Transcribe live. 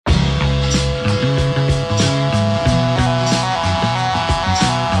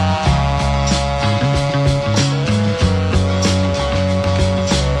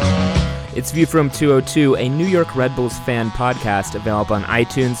It's View from 202, a New York Red Bulls fan podcast available on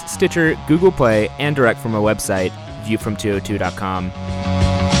iTunes, Stitcher, Google Play, and direct from our website, viewfrom202.com.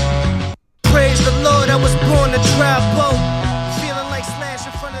 Praise the Lord, I was born to travel, feeling like Slash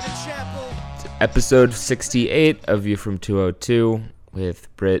in front of the chapel. Episode 68 of View from 202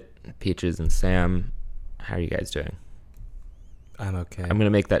 with Brit, Peaches, and Sam. How are you guys doing? I'm okay. I'm going to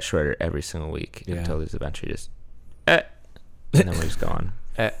make that shorter every single week until there's eventually just, and then we just go on.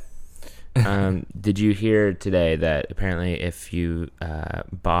 Did you hear today that apparently if you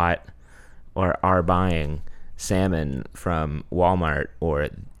bought or are buying salmon from Walmart or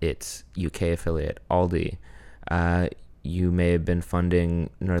its UK affiliate Aldi, you may have been funding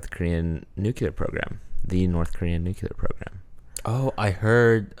the North Korean nuclear program. Oh, I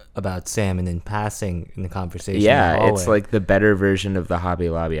heard about salmon in passing in the conversation. Yeah, it's like the better version of the Hobby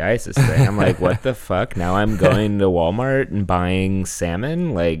Lobby ISIS thing. I'm like, what the fuck? Now I'm going to Walmart and buying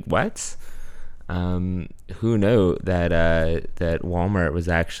salmon? Like, what? Who knew that Walmart was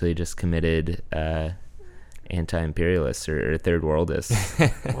actually just committed anti-imperialists or third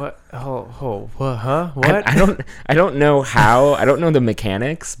worldists? What? What? Huh? What? I don't know how. I don't know the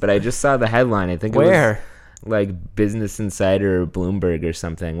mechanics, but I just saw the headline. I think it was like Business Insider or Bloomberg or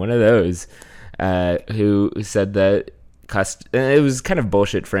something. One of those who said that it was kind of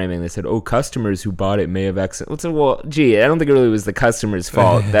bullshit framing. They said, "Oh, customers who bought it may have accidentally." Well, gee, I don't think it really was the customer's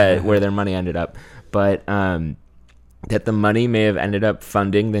fault that where their money ended up, but that the money may have ended up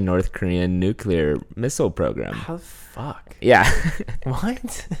funding the North Korean nuclear missile program. How the fuck? Yeah.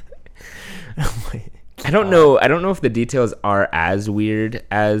 What? I don't know if the details are as weird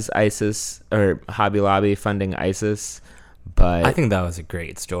as ISIS or Hobby Lobby funding ISIS, but I think that was a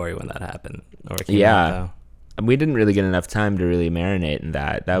great story when that happened. Or it came yeah. out, though. We didn't really get enough time to really marinate in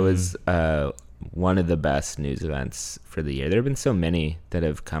that. That was one of the best news events for the year. There have been so many that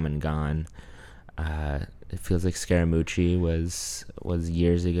have come and gone. It feels like Scaramucci was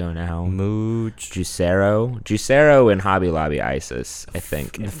years ago now. Juicero and Hobby Lobby ISIS, I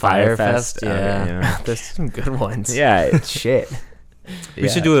think. And Firefest, yeah. You know. There's some good ones. Yeah. Shit. We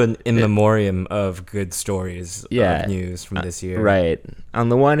should do an in memoriam of good stories of news from this year. Right. On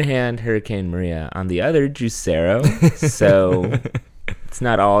the one hand, Hurricane Maria. On the other, Juicero. So it's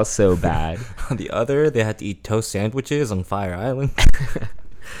not all so bad. On the other, they had to eat toast sandwiches on Fire Island.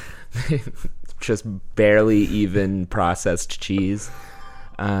 Just barely even processed cheese.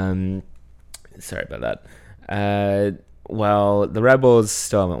 Sorry about that. Well, the Rebels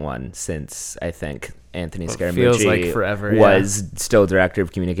still haven't won since, I think, Anthony Scaramucci feels like forever, was still director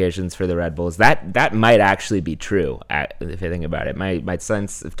of communications for the Red Bulls. That might actually be true, if I think about it. My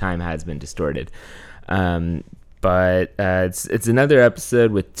sense of time has been distorted. But it's another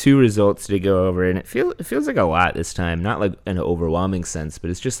episode with two results to go over, and it feels like a lot this time. Not like an overwhelming sense, but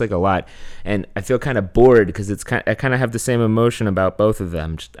it's just like a lot. And I feel kind of bored because I kind of have the same emotion about both of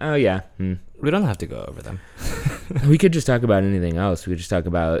them. Just, oh yeah. We don't have to go over them. We could just talk about anything else. We could just talk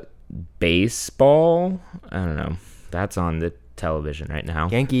about baseball. I don't know. That's on the television right now.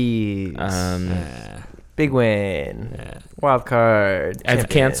 Yankees. Big win. Wild card. I've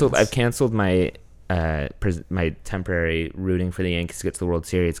canceled my my temporary rooting for the Yankees to get to the World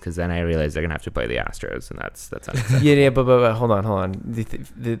Series because then I realized they're gonna have to play the Astros, and that's unacceptable. Yeah, but hold on.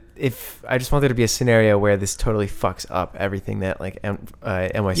 If I just want there to be a scenario where this totally fucks up everything that like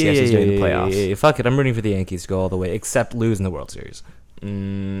NYCFC is doing in the playoffs. Yeah, fuck it. I'm rooting for the Yankees to go all the way, except lose in the World Series.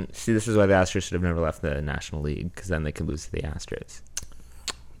 See, this is why the Astros should have never left the National League, because then they could lose to the Astros.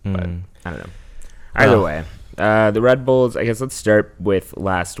 But I don't know. Either way. The Red Bulls, I guess let's start with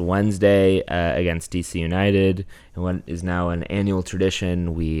last Wednesday against DC United. And what is now an annual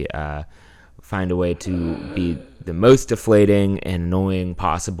tradition, we find a way to be the most deflating and annoying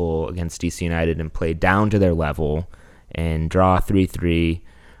possible against DC United and play down to their level and draw 3-3.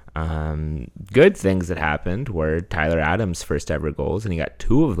 Good things that happened were Tyler Adams' first ever goals, and he got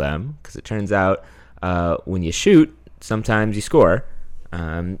two of them because it turns out when you shoot, sometimes you score.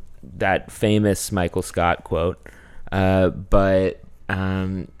 That famous Michael Scott quote. But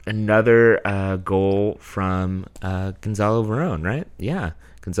another goal from Gonzalo Verón, right? Yeah.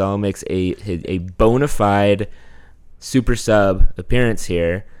 Gonzalo makes a bona fide super sub appearance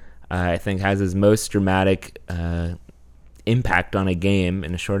here. I think has his most dramatic impact on a game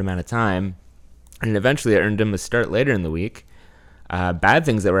in a short amount of time. And eventually it earned him a start later in the week. Bad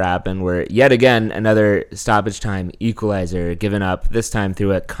things that were happened were yet again another stoppage time equalizer given up, this time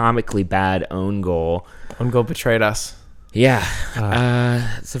through a comically bad own goal. Own goal betrayed us. Yeah.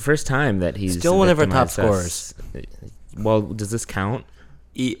 It's the first time that he's still one of our top scorers. Well, does this count?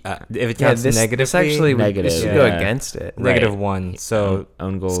 If it counts negatively, this actually negative, should go against it. Right. -1. So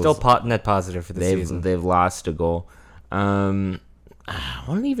own goals. Still net positive for the season. They've lost a goal. What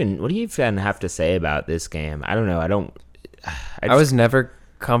do you even have to say about this game? I don't know. I was never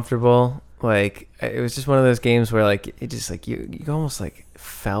comfortable. Like, it was just one of those games where, like, it just, like, you almost, like,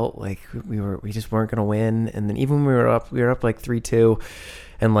 felt like we just weren't gonna win. And then even when we were up like 3-2,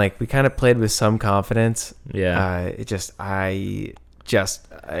 and like we kind of played with some confidence. Yeah. I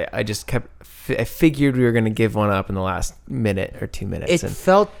figured we were gonna give one up in the last minute or 2 minutes. It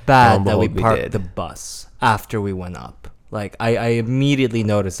felt bad that we did. parked the bus after we went up. Like, I immediately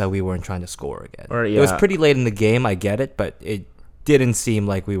noticed that we weren't trying to score again. It was pretty late in the game, I get it, but it didn't seem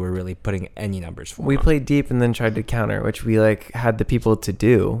like we were really putting any numbers for. We played deep and then tried to counter, which we like had the people to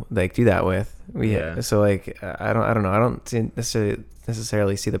do that with. So like I don't know. I don't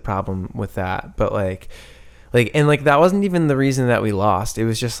necessarily see the problem with that, but like that wasn't even the reason that we lost. It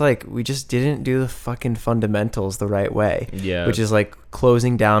was just like we just didn't do the fucking fundamentals the right way. Yeah, which is like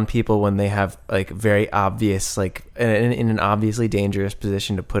closing down people when they have like very obvious, like in an obviously dangerous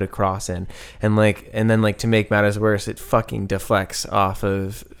position to put a cross in, and then to make matters worse, it fucking deflects off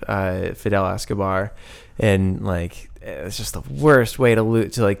of Fidel Escobar, and like it's just the worst way to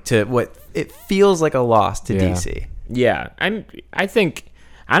lose to what it feels like a loss to DC. Yeah, I think.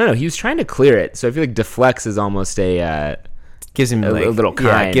 I don't know. He was trying to clear it, so I feel like deflects is almost gives him a little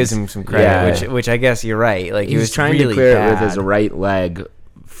kind. Yeah, gives him some credit, which I guess you're right. Like he was trying really to clear bad. it with his right leg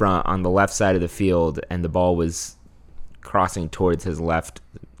on the left side of the field, and the ball was crossing towards his left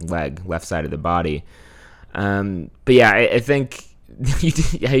side of the body. But yeah, I think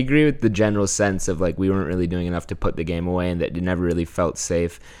I agree with the general sense of like we weren't really doing enough to put the game away, and that it never really felt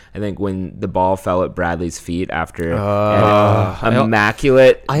safe. I think when the ball fell at Bradley's feet after an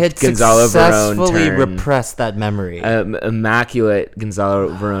immaculate Gonzalo Verón successfully turn, repressed that memory. Immaculate Gonzalo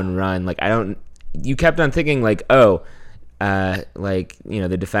Verón run. Like you kept on thinking like, the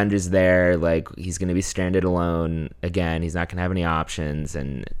defender's there, like he's going to be stranded alone again. He's not going to have any options,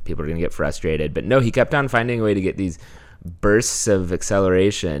 and people are going to get frustrated. But no, he kept on finding a way to get these bursts of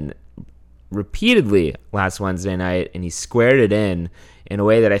acceleration repeatedly last Wednesday night, and he squared it in a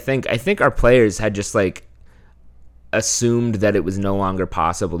way that I think our players had just like assumed that it was no longer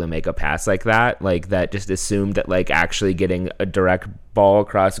possible to make a pass like that. Like that just assumed that like actually getting a direct ball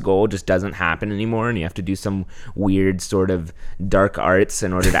across goal just doesn't happen anymore, and you have to do some weird sort of dark arts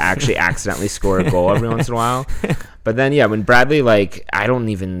in order to actually accidentally score a goal every once in a while. But then when Bradley, like, I don't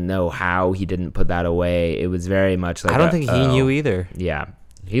even know how he didn't put that away. It was very much like I don't think he knew either. Yeah,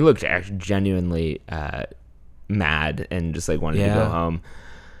 he looked genuinely mad and just like wanted to go home.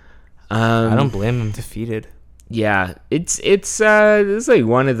 I don't blame him. Defeated. Yeah, it's like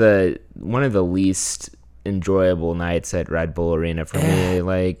one of the least enjoyable nights at Red Bull Arena for me.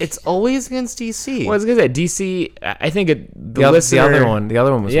 Like it's always against DC. Well, I was gonna say DC. I think the other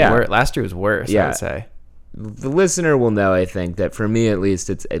one was worse. Last year was worse. Yeah. I would say the listener will know. I think that for me at least,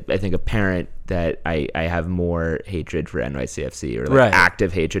 it's I think apparent that I have more hatred for NYCFC or like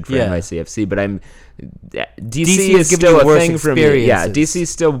active hatred for NYCFC. But DC is still a thing for me. Yeah, DC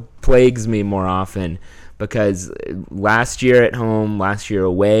still plagues me more often. Because last year at home, last year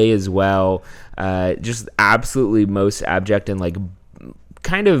away as well, just absolutely most abject and like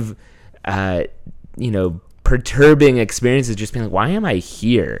kind of, perturbing experiences. Just being like, why am I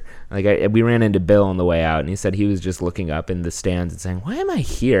here? Like we ran into Bill on the way out, and he said he was just looking up in the stands and saying, why am I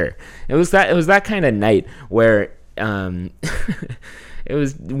here? It was that kind of night where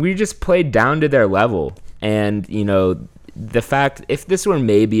we just played down to their level, and the fact if this were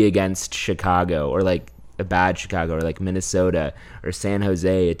maybe against Chicago or like a bad Chicago or like Minnesota or San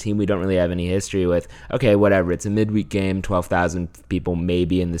Jose, a team we don't really have any history with, okay, whatever, it's a midweek game, 12,000 people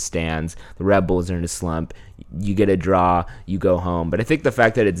maybe in the stands, the Red Bulls are in a slump, you get a draw, you go home. But I think the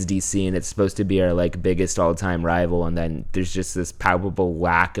fact that it's DC and it's supposed to be our like biggest all-time rival, and then there's just this palpable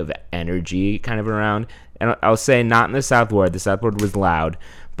lack of energy kind of around, and I'll say not in the South Ward was loud,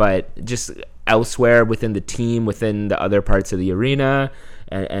 but just elsewhere within the team, within the other parts of the arena.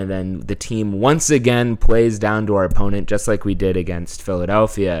 And then the team once again plays down to our opponent, just like we did against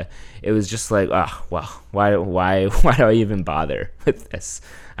Philadelphia. It was just like, why do I even bother with this?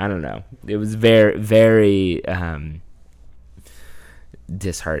 I don't know. It was very, very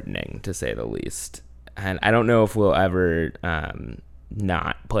disheartening, to say the least. And I don't know if we'll ever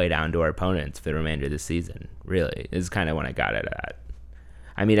not play down to our opponents for the remainder of the season, really, is kind of when I got it at.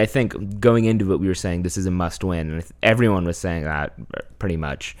 I mean, I think going into it, we were saying this is a must-win, and everyone was saying that pretty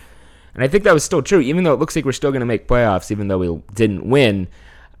much. And I think that was still true, even though it looks like we're still going to make playoffs, even though we didn't win.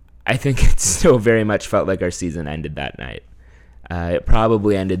 I think it still very much felt like our season ended that night. It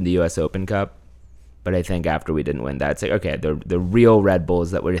probably ended in the U.S. Open Cup. But I think after we didn't win that, it's like, okay, the real Red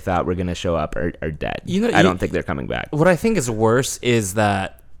Bulls that we thought were going to show up are dead. I don't think they're coming back. What I think is worse is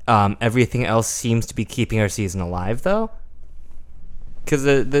that everything else seems to be keeping our season alive, though. Because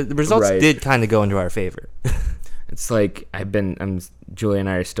the results did kind of go into our favor. It's like Julie and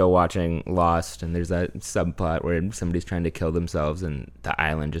I are still watching Lost, and there's that subplot where somebody's trying to kill themselves, and the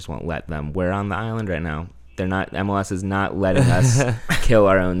island just won't let them. We're on the island right now. MLS is not letting us kill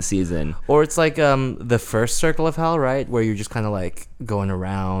our own season. Or it's like the first Circle of Hell, right? Where you're just kind of like going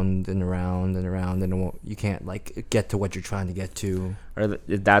around and around and around, and you can't like get to what you're trying to get to. Or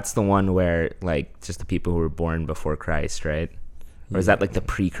that's the one where like just the people who were born before Christ, right? Or is that like the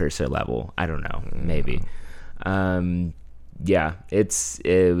precursor level? I don't know. Maybe. Yeah, it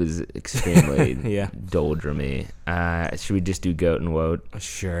was extremely doldrumy. Should we just do GOAT and WOT?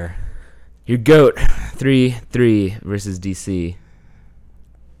 Sure. Your GOAT, 3-3 versus DC.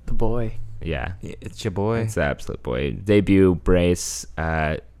 The boy. Yeah. It's your boy. It's the absolute boy. Debut, brace,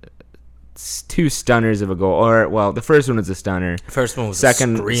 2 stunners of a goal. Or, well, the first one was a stunner. First one was a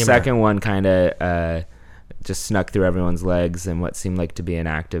screamer. Second one kind of just snuck through everyone's legs in what seemed like to be an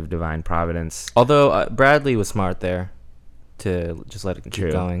act of divine providence. Although Bradley was smart there to just let it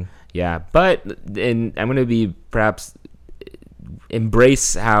keep going. Yeah, but I'm going to be perhaps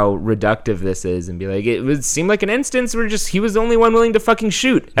embrace how reductive this is and be like, it would seem like an instance where he was the only one willing to fucking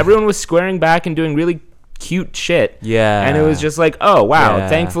shoot. Everyone was squaring back and doing really cute shit. Yeah. And it was just like, oh, wow. Yeah.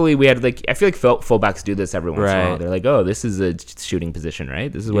 Thankfully, we had I feel like fullbacks do this every once in a while. They're like, oh, this is a shooting position,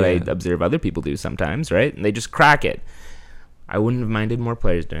 right? This is what I observe other people do sometimes, right? And they just crack it. I wouldn't have minded more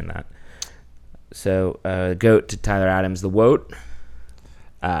players doing that. So, GOAT to Tyler Adams, the WOT.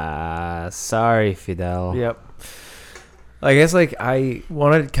 Sorry, Fidel. Yep. I guess like I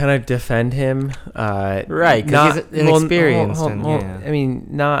want to kind of defend him, right? Because he's inexperienced. I mean,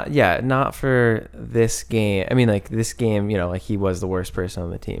 not for this game. I mean, like this game, like he was the worst person on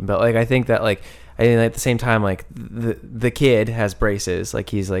the team. But like I think that at the same time, like the kid has braces.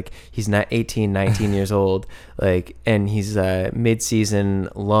 Like he's not 18, 19 years old. Like, and he's a mid-season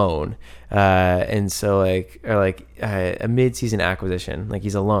loan. And so a mid-season acquisition, like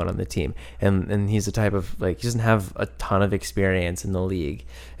he's alone on the team, and he's the type of he doesn't have a ton of experience in the league,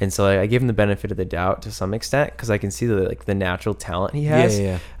 and so I give him the benefit of the doubt to some extent because I can see the natural talent he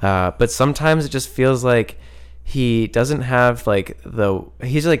has. But sometimes it just feels like he doesn't have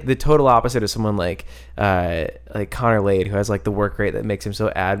he's like the total opposite of someone like Connor Lade, who has like the work rate that makes him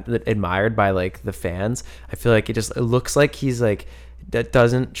so admired by like the fans. I feel like it looks like he's like that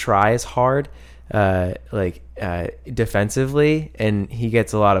doesn't try as hard defensively, and he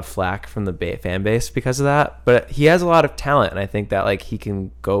gets a lot of flack from the fan base because of that, but he has a lot of talent, and I think that like he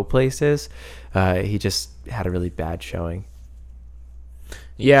can go places. He just had a really bad showing.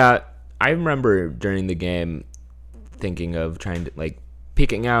 Yeah, I remember during the game thinking of trying to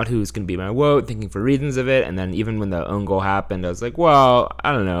picking out who's going to be my WOT, thinking for reasons of it, and then even when the own goal happened, I was like, well,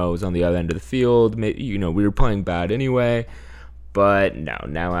 I don't know, it was on the other end of the field, maybe, we were playing bad anyway. But no,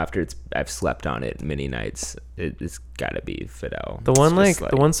 now after I've slept on it many nights, it's got to be Fidel. The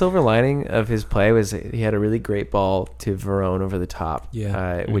one silver lining of his play was he had a really great ball to Verón over the top.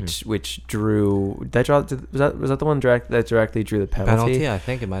 Yeah, which drew was that the one that directly drew the penalty? I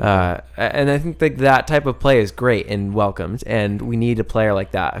think it might have been. And I think that type of play is great and welcomed, and we need a player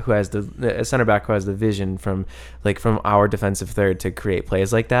like that who has a center back who has the vision from our defensive third to create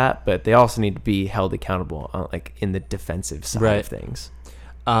plays like that. But they also need to be held accountable in the defensive side of things.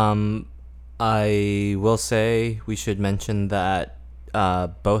 I will say we should mention that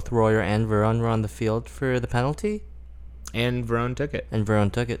both Royer and Verón were on the field for the penalty. And Verón took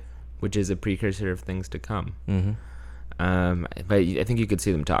it. Which is a precursor of things to come. Mm-hmm. But I think you could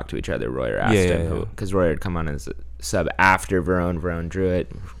see them talk to each other. Royer asked him, because Royer had come on as a sub after Verón. Verón drew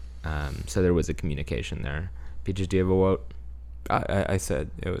it. So there was a communication there. Peaches, do you have a WOT? I said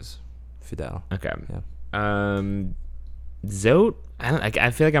it was Fidel. Okay. Yeah. Zote? I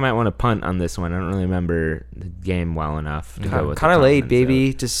feel like I might want to punt on this one. I don't really remember the game well enough to go with Connor Lade,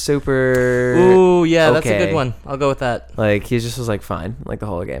 baby. Just super. Ooh, yeah, that's a good one. I'll go with that. He just was fine the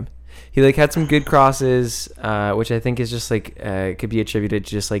whole game. He had some good crosses, which I think is just could be attributed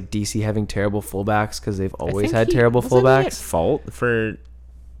to just DC having terrible fullbacks because they've always had terrible fullbacks. He at fault for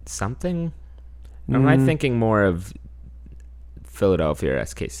something? Or am I thinking more of Philadelphia or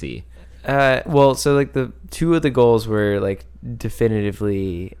SKC? So the two of the goals were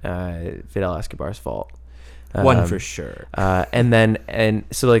definitively Fidel Escobar's fault. One for sure. And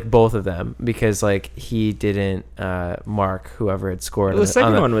so like both of them, because like he didn't mark whoever had scored. Well, the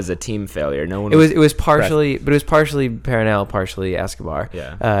second one was a team failure. No one. It was partially, but it was partially Perenelle, partially Escobar.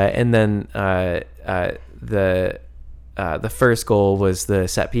 Yeah. And then the first goal was the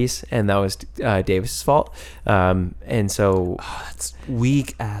set piece, and that was Davis's fault. And so that's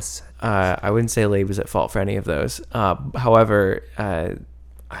weak ass. I wouldn't say Labe was at fault for any of those. However,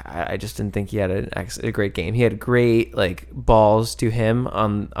 I just didn't think he had a great game. He had great like balls to him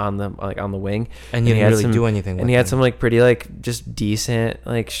on the wing, and he didn't really do anything. And he had some like pretty like just decent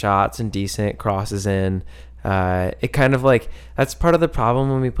like shots and decent crosses in. It kind of like that's part of the problem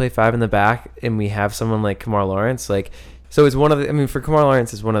when we play five in the back and we have someone like Kamar Lawrence. Like, so it's one of the. I mean, for Kamar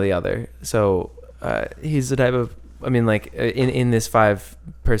Lawrence, it's one or the other. So he's the type of. I mean, like in this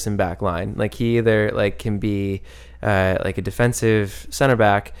 5-person back line, like he either like can be like a defensive center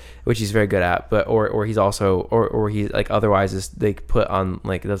back, which he's very good at, but or he's also or he like otherwise is like put on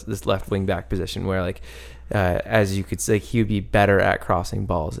like this left wing back position where like as you could say he would be better at crossing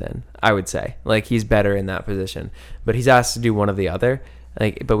balls in. I would say like he's better in that position, but he's asked to do one or the other.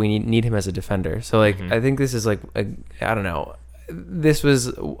 Like, but we need him as a defender. So like I think this is like I don't know. This was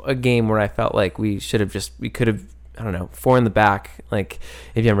a game where I felt like we could have. I don't know, 4 in the back. Like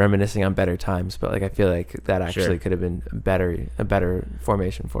maybe I'm reminiscing on better times, but like I feel like that actually could have been a better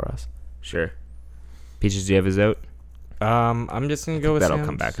formation for us. Sure. Peaches, do you have his out? I'm just gonna go with that'll Sam's,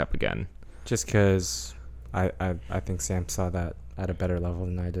 come back up again. Just because I think Sam saw that at a better level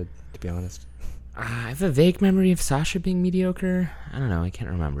than I did, to be honest. I have a vague memory of Sasha being mediocre. I don't know. I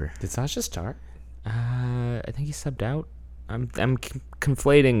can't remember. Did Sasha start? I think he subbed out. I'm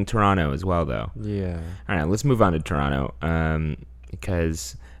conflating Toronto as well, though. Yeah. All right, let's move on to Toronto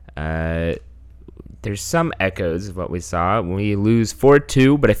because there's some echoes of what we saw. We lose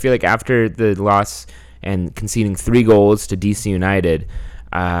 4-2, but I feel like after the loss and conceding 3 goals to DC United,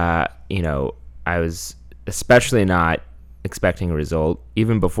 I was especially not expecting a result.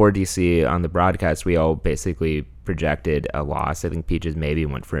 Even before DC on the broadcast, we all basically projected a loss. I think Peaches maybe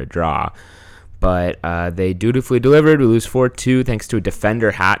went for a draw. But they dutifully delivered. We lose 4-2 thanks to a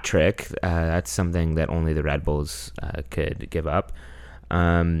defender hat trick. That's something that only the Red Bulls could give up.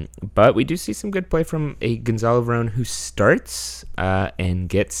 But we do see some good play from a Gonzalo Verón who starts and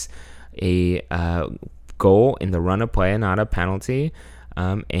gets a goal in the run of play, not a penalty.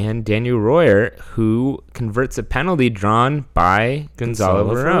 And Daniel Royer, who converts a penalty drawn by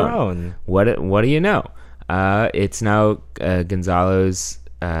Gonzalo Verón. What do you know? It's now Gonzalo's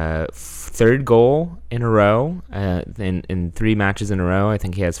 3rd goal in a row in 3 matches in a row. I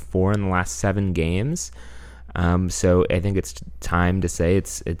think he has 4 in the last 7 games. So I think it's time to say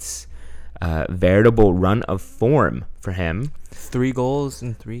it's a veritable run of form for him. 3 goals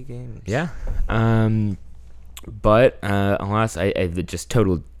in 3 games. Yeah. But unless I just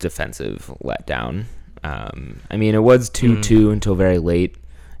total defensive letdown. I mean, it was 2-2 until very late,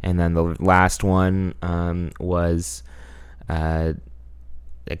 and then the last one was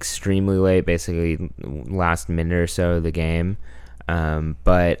extremely late, basically last minute or so of the game.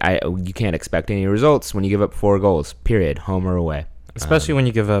 But you can't expect any results when you give up 4 goals, period, home or away. Especially when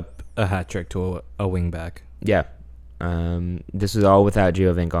you give up a hat trick to a wing back. Yeah. This was all without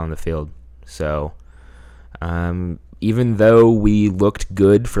Giovinco on the field. So even though we looked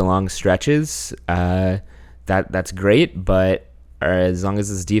good for long stretches, that's great. But as long as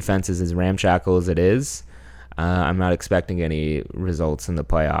this defense is as ramshackle as it is, I'm not expecting any results in the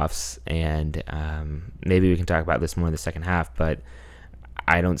playoffs, and maybe we can talk about this more in the second half, but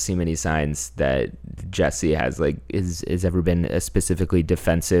I don't see many signs that Jesse has is ever been a specifically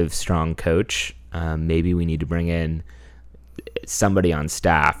defensive strong coach. Maybe we need to bring in somebody on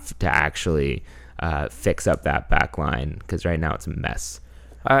staff to actually fix up that back line, because right now it's a mess.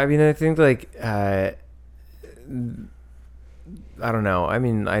 I mean, I think I don't know. I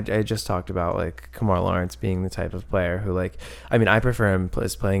mean, I just talked about Kamar Lawrence being the type of player who I prefer him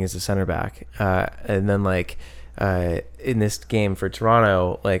as playing as a center back. And then in this game for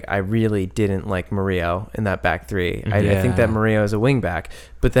Toronto, I really didn't like Murillo in that back three. I think that Murillo is a wing back,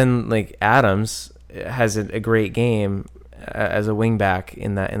 but then Adams has a great game as a wing back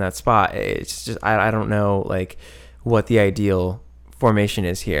in that spot. It's just, I don't know what the ideal formation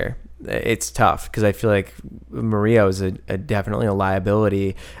is here. It's tough because I feel like Murillo is definitely a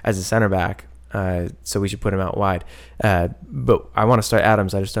liability as a center back, so we should put him out wide. But I want to start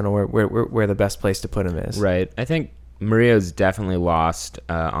Adams. I just don't know where the best place to put him is. Right. I think Murillo's definitely lost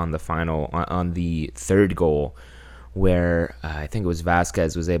on the third goal, where I think it was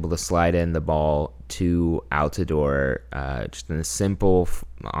Vasquez was able to slide in the ball to Altidore, just in a simple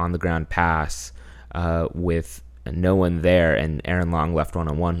on the ground pass. with no one there, and Aaron Long left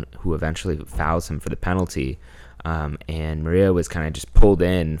one-on-one, who eventually fouls him for the penalty. And Maria was kind of just pulled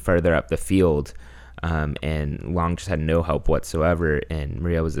in further up the field, and Long just had no help whatsoever, and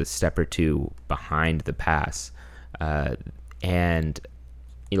Maria was a step or two behind the pass. And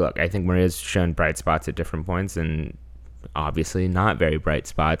look, I think Maria's shown bright spots at different points, and obviously not very bright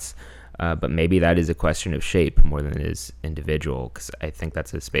spots. But maybe that is a question of shape more than it is individual, because I think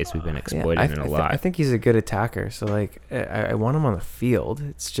that's a space we've been exploiting in a lot. I think he's a good attacker, so like I want him on the field.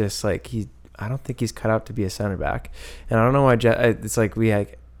 It's just like I don't think he's cut out to be a center back, and I don't know why. It's like we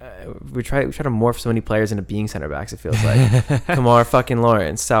try to morph so many players into being center backs. It feels like Kamar fucking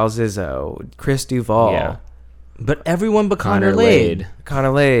Lawrence, Sal Zizzo, Chris Duval. Yeah. But everyone but Connor Lade.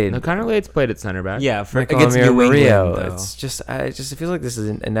 No, Connor Lade's played at center back. Yeah, against New England. It's just, it feels like this is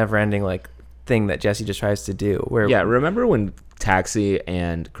a never-ending like thing that Jesse just tries to do. Remember when Taxi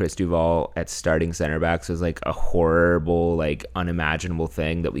and Chris Duval at starting center backs was like a horrible, like unimaginable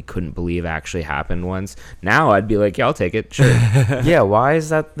thing that we couldn't believe actually happened once? Now I'd be like, yeah, I'll take it. Sure. Yeah, why is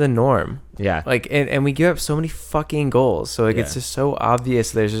that the norm? Yeah. Like, and we give up so many fucking goals. So like, it's just so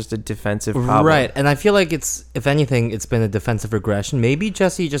obvious there's just a defensive problem. Right. And I feel like if anything, it's been a defensive regression. Maybe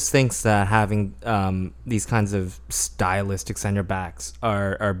Jesse just thinks that having these kinds of stylistic center backs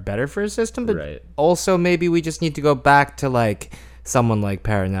are better for his system. But also maybe we just need to go back to like someone like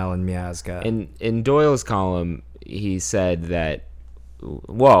Paranel and Miazga. In Doyle's column, he said that,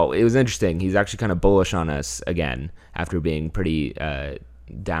 well, it was interesting. He's actually kind of bullish on us again after being pretty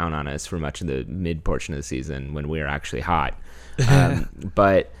down on us for much of the mid portion of the season when we were actually hot.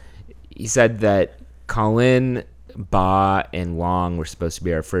 But he said that Colin, Ba, and Long were supposed to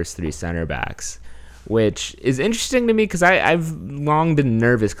be our first three center backs, which is interesting to me because I've long been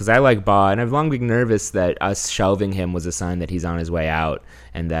nervous because I like Ba, and I've long been nervous that us shelving him was a sign that he's on his way out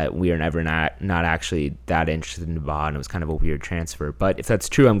and that we are never not actually that interested in Ba, and it was kind of a weird transfer. But if that's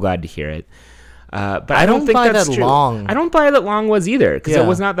true, I'm glad to hear it. But I don't think that's true. Long. I don't buy that Long was either, because it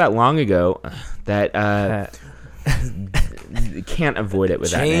was not that long ago that can't avoid it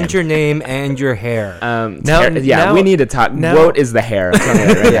with Change your name and your hair. We need to talk. Woat is the hair. I'm telling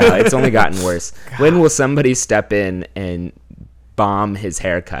you right now. It's only gotten worse. God. When will somebody step in and bomb his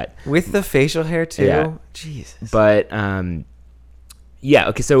haircut with the facial hair too? Yeah. Jesus. But yeah,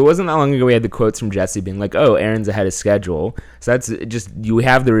 okay, so it wasn't that long ago we had the quotes from Jesse being like, oh, Aaron's ahead of schedule. So that's just, you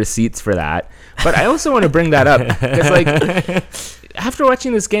have the receipts for that. But I also want to bring that up because, like, after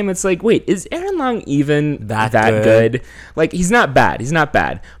watching this game, it's like, wait, is Aaron Long even that good? Like, he's not bad.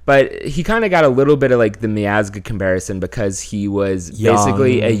 But he kind of got a little bit of, like, the Miazga comparison because he was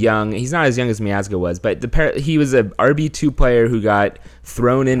basically he's not as young as Miazga was, but he was a RB2 player who got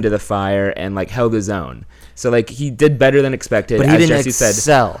thrown into the fire and, like, held his own. So, like, he did better than expected, but as he didn't Jesse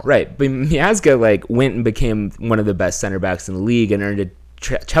excel. Said. Right. But Miazga, like, went and became one of the best center backs in the league and earned a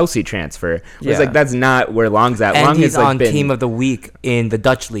Chelsea transfer. It's like, that's not where Long's at. And Long he's has, like, on Team of the Week in the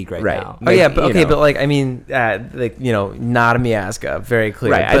Dutch league right now. Oh, yeah, but okay, but, like, I mean, like, you know, not a Miazga, very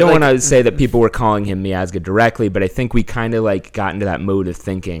clear. Right, I don't want to say that people were calling him Miazga directly, but I think we kind of, like, got into that mode of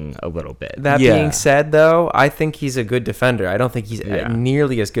thinking a little bit. That being said, though, I think he's a good defender. I don't think he's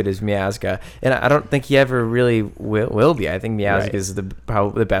nearly as good as Miazga, and I don't think he ever really will be. I think Miazga is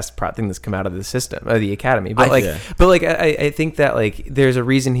probably the best thing that's come out of the system, the academy. But I think that, like, there's a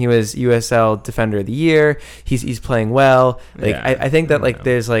reason he was USL Defender of the Year. He's playing well. Like, I think that, like,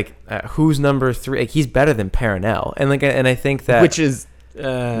 there's, like, who's number 3? Like, he's better than Paranel, and I think that, which is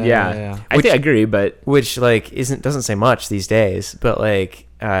I agree, but which, like, doesn't say much these days. But, like,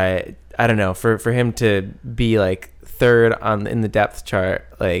 I don't know, for him to be, like, third in the depth chart,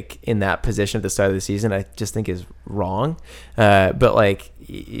 like, in that position at the start of the season, I just think is wrong. But, like,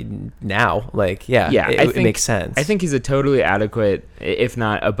 now, like, it makes sense. I think he's a totally adequate, if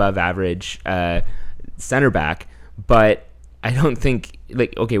not above average, center back. But I don't think,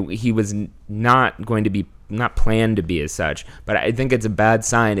 like, okay, he was not planned to be as such, but I think it's a bad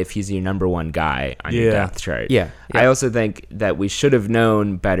sign if he's your number one guy on your depth chart. I also think that we should have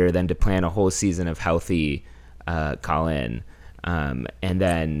known better than to plan a whole season of healthy Colin, and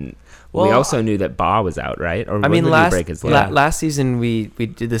then we also knew that Ba was out, right? Or last season we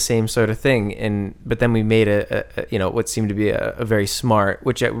did the same sort of thing, but then we made a what seemed to be a very smart,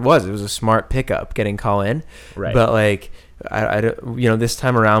 which it was a smart pickup getting Colin, right? But, like, I this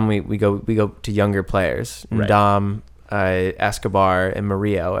time around we go to younger players, right. Dom, Escobar, and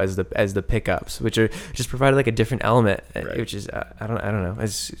Murillo as the pickups, which are just provided, like, a different element, right. Which is I don't know,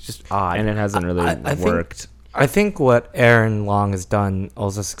 it's just odd, and it hasn't really worked. I think what Aaron Long has done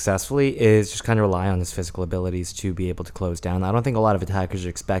also successfully is just kind of rely on his physical abilities to be able to close down. I don't think a lot of attackers are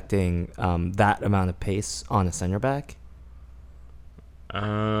expecting that amount of pace on a center back. I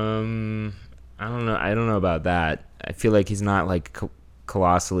don't know. I don't know about that. I feel like he's not like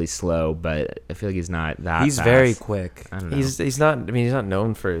colossally slow, but I feel like he's not that. He's fast. very quick. I don't know. He's not. I mean, he's not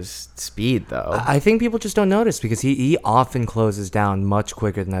known for his speed though. I think people just don't notice because he often closes down much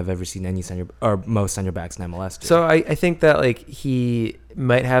quicker than I've ever seen any center or most center backs in MLS do. So I think that like he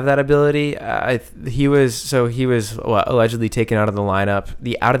might have that ability. He was allegedly taken out of the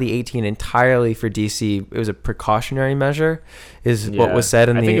lineup, out of the 18 entirely for DC. It was a precautionary measure, what was said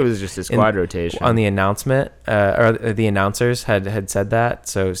in I the. think it was just a squad rotation on the announcement, or the announcers had said that.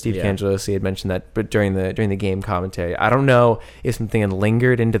 So Steve Cangelosi had mentioned that, but during the game commentary, I don't know if something had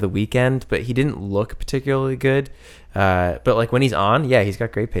lingered into the weekend, but he didn't look particularly good. But like when he's on, he's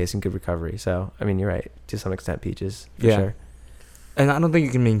got great pace and good recovery. So I mean, you're right to some extent, Peaches, for sure. And I don't think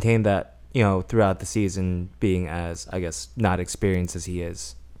you can maintain that, throughout the season, being as, I guess, not experienced as he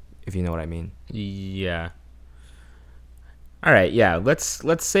is, if you know what I mean. Yeah. All right. Yeah. Let's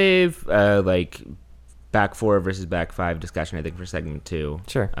save like back 4 versus back 5 discussion. I think for segment 2.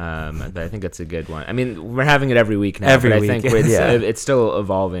 Sure. But I think that's a good one. I mean, we're having it every week now. Every but week. I think it's still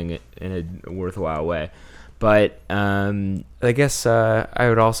evolving in a worthwhile way. But I guess I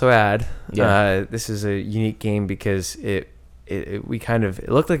would also add, this is a unique game because it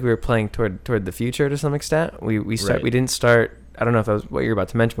looked like we were playing toward the future to some extent. We didn't start. I don't know if that was what you're about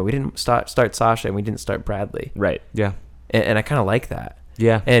to mention, but we didn't start Sasha and we didn't start Bradley. Right. Yeah. And I kind of like that.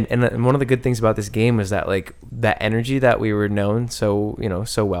 Yeah. And one of the good things about this game was that like that energy that we were known so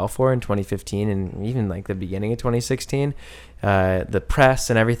well for in 2015 and even like the beginning of 2016, the press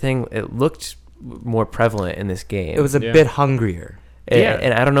and everything, it looked more prevalent in this game. It was a bit hungrier.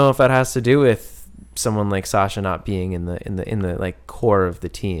 And I don't know if that has to do with someone like Sasha not being in the like core of the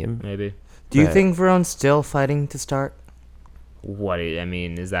team. Maybe. Do you think Veron's still fighting to start? What I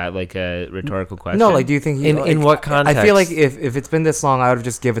mean, is that like a rhetorical question? No, like do you think in what context? I feel like if it's been this long, I would have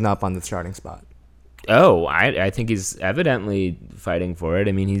just given up on the starting spot. Oh, I think he's evidently fighting for it.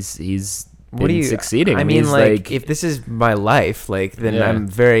 I mean, he's been succeeding. I mean, like if this is my life, like then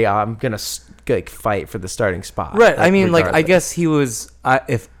I'm gonna like fight for the starting spot. Right. I mean, regardless. like I guess he was.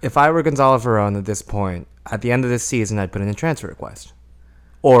 If I were Gonzalo Veron at this point, at the end of this season, I'd put in a transfer request,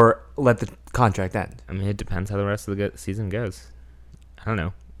 or let the contract end. I mean, it depends how the rest of the season goes. I don't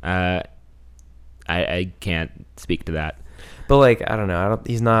know. I can't speak to that. But like I don't know.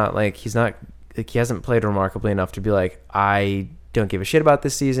 He hasn't played remarkably enough to be like I don't give a shit about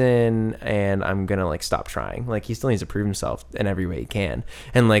this season and I'm gonna like stop trying. Like he still needs to prove himself in every way he can,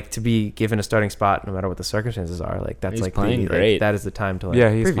 and like to be given a starting spot no matter what the circumstances are, like that's he's like playing great. Like, that is the time to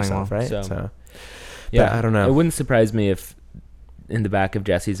like he's prove playing yourself, well. right? So But I don't know. It wouldn't surprise me if in the back of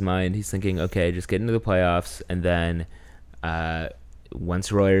Jesse's mind he's thinking, okay, just get into the playoffs, and then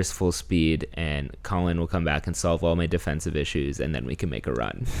once Royer's full speed and Colin will come back and solve all my defensive issues, and then we can make a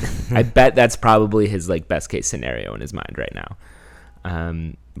run. I bet that's probably his like best case scenario in his mind right now.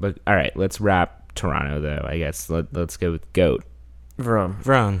 But all right, let's wrap Toronto though. I guess let's go with GOAT.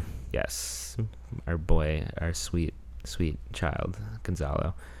 Veron. Yes, our boy, our sweet child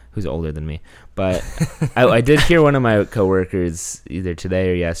Gonzalo, who's older than me. But I did hear one of my coworkers either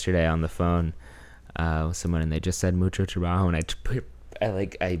today or yesterday on the phone with someone, and they just said mucho trabajo, and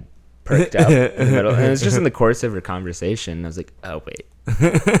I perked up in the middle, and it was just in the course of her conversation. I was like, oh wait,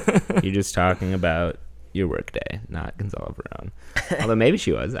 you're just talking about your work day, not Gonzalo Veron. Although maybe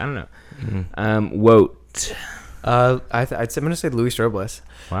she was, I don't know. Woat. I'm gonna say Luis Robles.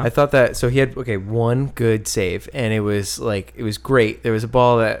 Wow. I thought that he had one good save, and it was great. There was a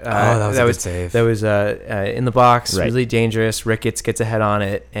ball that that was a good save. That was in the box, right. Really dangerous. Ricketts gets ahead on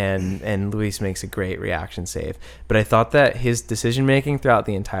it, and Luis makes a great reaction save. But I thought that his decision making throughout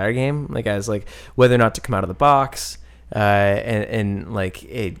the entire game, like as like whether or not to come out of the box, and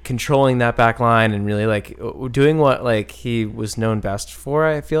controlling that back line and really like doing what like he was known best for,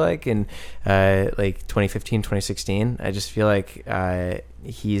 I feel like in 2015 2016. I just feel like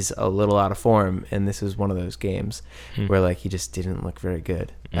he's a little out of form, and this is one of those games where like he just didn't look very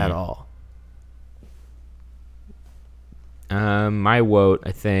good at all. My woat,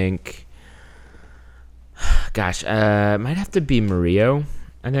 I think might have to be Murillo.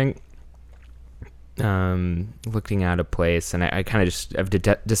 I think looking out of place, and I kind of just I've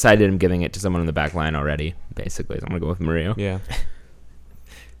decided I'm giving it to someone in the back line already, basically. So I'm gonna go with Murillo. Yeah.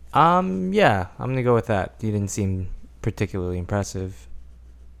 I'm gonna go with that. He didn't seem particularly impressive.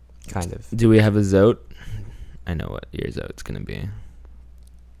 Kind of. Do we have a Zote? I know what your Zote's gonna be.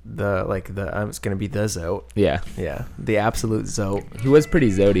 it's gonna be the Zote. Yeah, The absolute Zote. he was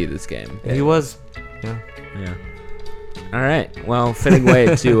pretty Zody this game. Yeah. He was. Yeah. All right. Well, fitting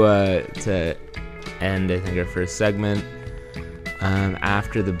way to end, I think, our first segment.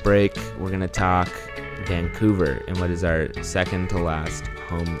 After the break, we're gonna talk Vancouver in what is our second to last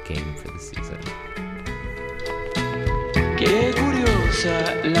home game for the season. Qué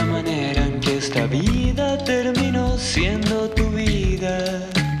curiosa la manera en que esta vida terminó siendo tu vida.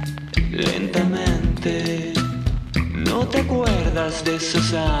 Lentamente, no te acuerdas de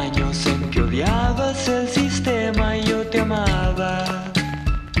esos años en que odiabas el sistema y yo te amaba.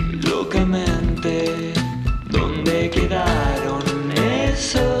 Locamente, ¿dónde quedaron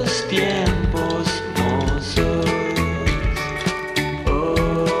esos tiempos mozos?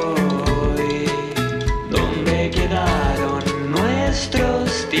 Hoy, ¿dónde quedaron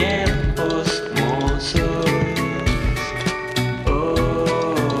nuestros tiempos mozos? Hoy.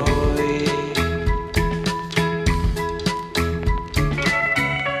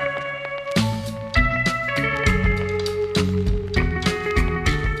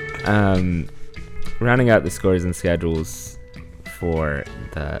 Rounding out the scores and schedules for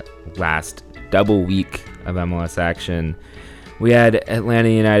the last double week of MLS action, we had Atlanta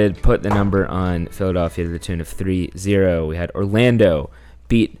United put the number on Philadelphia to the tune of 3-0. We had Orlando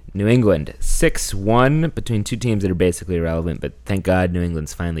beat New England 6-1 between two teams that are basically irrelevant, but thank God New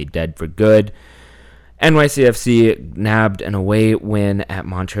England's finally dead for good. NYCFC nabbed an away win at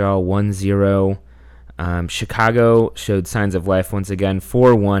Montreal 1-0. Chicago showed signs of life once again,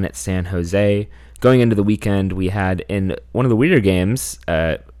 4-1 at San Jose. Going into the weekend, we had, in one of the weirder games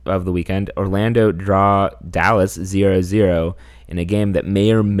of the weekend, Orlando draw Dallas 0-0 in a game that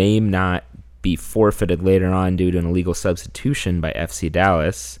may or may not be forfeited later on due to an illegal substitution by FC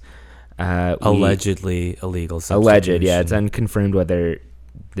Dallas. Allegedly illegal substitution. Alleged, yeah. It's unconfirmed whether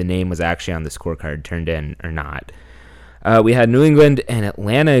the name was actually on the scorecard turned in or not. We had New England and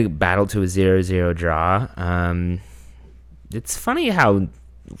Atlanta battle to a 0-0 draw. It's funny how...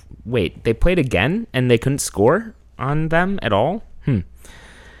 Wait, they played again and they couldn't score on them at all?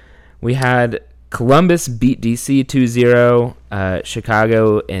 We had Columbus beat DC 2-0.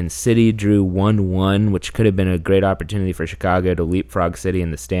 Chicago and City drew 1-1, which could have been a great opportunity for Chicago to leapfrog City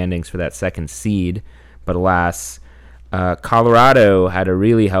in the standings for that second seed. But alas, Colorado had a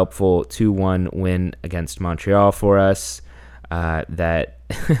really helpful 2-1 win against Montreal for us. That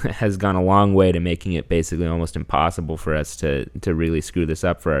has gone a long way to making it basically almost impossible for us to really screw this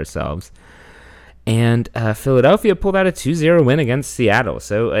up for ourselves. And Philadelphia pulled out a 2-0 win against Seattle.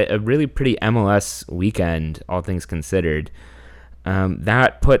 So a really pretty MLS weekend, all things considered.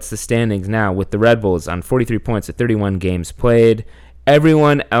 That puts the standings now with the Red Bulls on 43 points at 31 games played.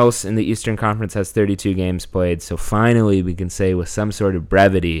 Everyone else in the Eastern Conference has 32 games played, so finally we can say with some sort of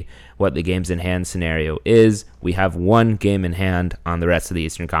brevity what the games in hand scenario is. We have one game in hand on the rest of the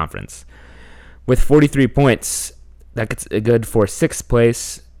Eastern Conference. With 43 points, that's good for 6th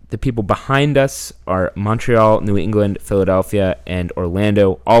place. The people behind us are Montreal, New England, Philadelphia, and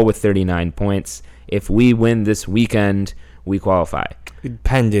Orlando, all with 39 points. If we win this weekend, we qualify.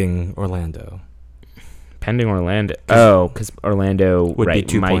 Pending Orlando. Pending Orlando. Oh, because Orlando would be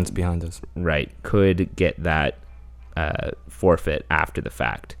 2 points behind us. Right. Could get that forfeit after the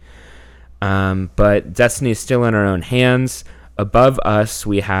fact. But destiny is still in our own hands. Above us,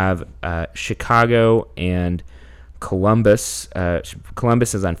 we have Chicago and Columbus.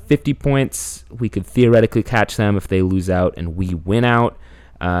 Columbus is on 50 points. We could theoretically catch them if they lose out and we win out.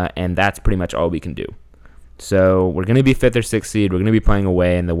 And that's pretty much all we can do. So we're going to be 5th or 6th seed. We're going to be playing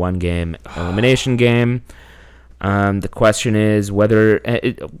away in the one-game elimination game. The question is whether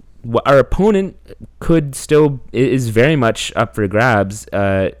our opponent is very much up for grabs.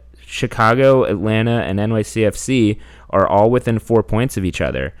 Chicago, Atlanta, and NYCFC are all within 4 points of each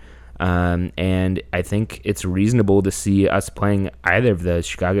other. And I think it's reasonable to see us playing either of those.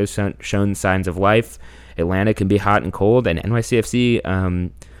 Chicago's shown signs of life. Atlanta can be hot and cold. And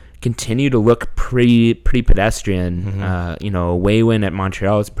NYCFC... continue to look pretty pedestrian. Mm-hmm. A away win at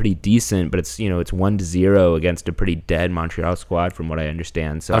Montreal is pretty decent, but it's 1-0 against a pretty dead Montreal squad, from what I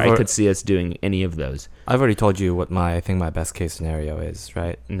understand. So I could see us doing any of those. I've already told you what I think my best case scenario is,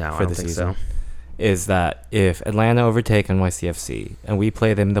 right? No, for I don't the think season. so. Is that if Atlanta overtake NYCFC and we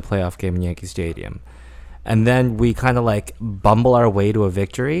play them in the playoff game in Yankee Stadium, and then we kind of like bumble our way to a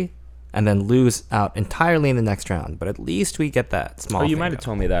victory, and then lose out entirely in the next round. But at least we get that small. Oh, you might have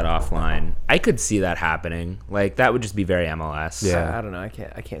told me that offline. I could see that happening. Like that would just be very MLS. Yeah, I don't know. I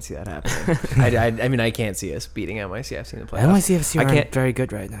can't see that happening. I mean, I can't see us beating NYCFC in the playoffs. NYCFC aren't very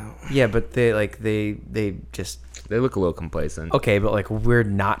good right now. Yeah, but they just. They look a little complacent. Okay, but like we're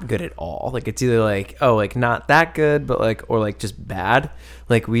not good at all. Like it's either like, oh, like not that good, but like, or like just bad.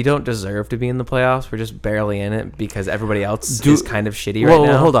 Like we don't deserve to be in the playoffs. We're just barely in it because everybody else is kind of shitty right now.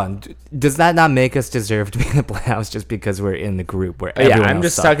 Well, hold on. Does that not make us deserve to be in the playoffs just because we're in the group where everyone I'm else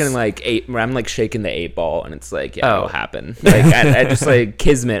just sucks? talking like I'm like shaking the 8 ball, and it's like, it'll happen. Like I just like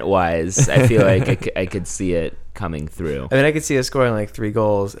kismet wise, I feel like I could see it coming through. I mean, I could see us scoring like 3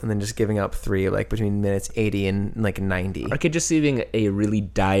 goals and then just giving up 3 like between minutes 80 and like 90. I could just see being a really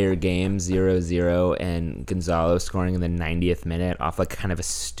dire game, 0-0, and Gonzalo scoring in the 90th minute off like kind of a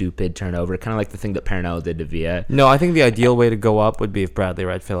stupid turnover, kind of like the thing that Pernell did to Villa. No, I think the ideal way to go up would be if Bradley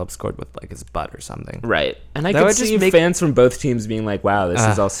Wright Phillips scored with like his butt or something. Right. And I could see fans from both teams being like, wow, this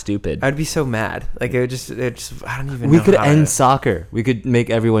is all stupid. I'd be so mad. Like it just I don't even know. We could end soccer. We could make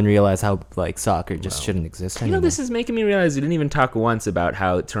everyone realize how like soccer just shouldn't exist anymore. This is making me realize we didn't even talk once about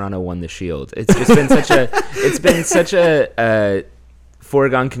how Toronto won the Shield. It's just been such a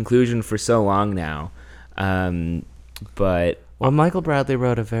foregone conclusion for so long now. But Michael Bradley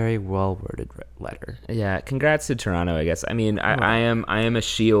wrote a very well-worded letter. Yeah, congrats to Toronto, I guess. I mean, I am a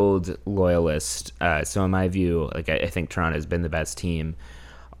Shield loyalist, so in my view, like I think Toronto has been the best team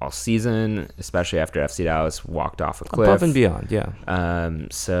all season, especially after FC Dallas walked off a cliff. Above and beyond, yeah.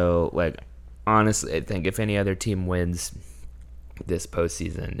 So like. Honestly, I think if any other team wins this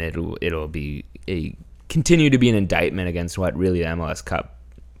postseason, it'll be continue to be an indictment against what really the MLS Cup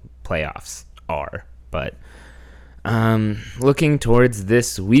playoffs are. But looking towards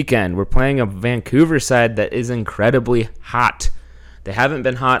this weekend, we're playing a Vancouver side that is incredibly hot. They haven't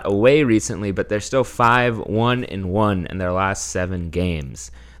been hot away recently, but they're still 5-1-1 in their last 7 games.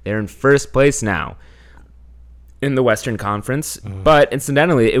 They're in first place now in the Western Conference, but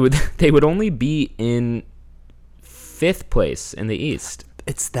incidentally, they would only be in 5th place in the East.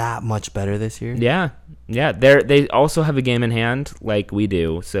 It's that much better this year. Yeah. They also have a game in hand like we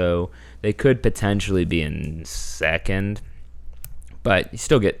do, so they could potentially be in 2nd, but you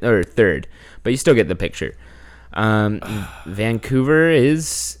still get 3rd, but you still get the picture. Vancouver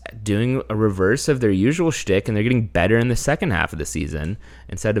is doing a reverse of their usual shtick, and they're getting better in the second half of the season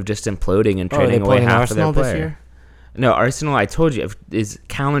instead of just imploding and trading away half Arsenal of their this player. year? No, Arsenal, I told you, is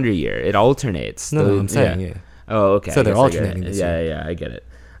calendar year. It alternates. No, I'm saying, yeah. Oh, okay. So they're alternating this year. Yeah, I get it.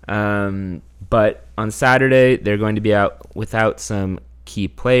 But on Saturday, they're going to be out without some key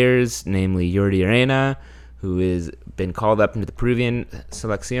players, namely Jordi Arena, who has been called up into the Peruvian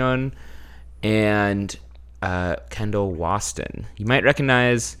selección, and Kendall Waston. You might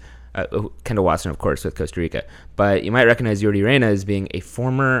recognize Kendall Waston, of course, with Costa Rica, but you might recognize Jordi Reyna as being a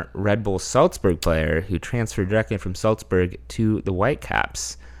former Red Bull Salzburg player who transferred directly from Salzburg to the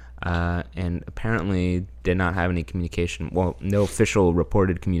Whitecaps, and apparently did not have any communication, no official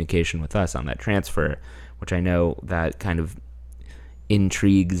reported communication with us on that transfer, which I know that kind of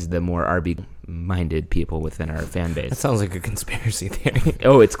intrigues the more RB-minded people within our fan base. That sounds like a conspiracy theory.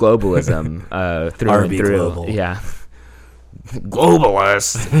 Oh, it's globalism through RB and through. global. Yeah.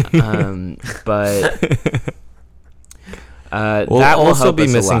 Globalist. But we'll that will also help be us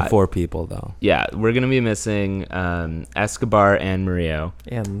a missing lot. 4 people, though. Yeah, we're going to be missing Escobar and Murillo.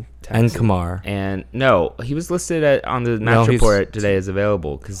 And Kamar. And no, he was listed on the match report today as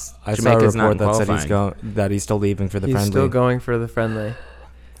available because I saw a Jamaica's not report that qualifying. said that he's still leaving for the He's friendly. still going for the friendly,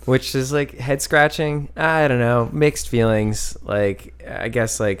 which is like head scratching. I don't know, mixed feelings. Like I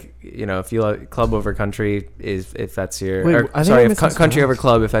guess like if you like club over country is if that's your country over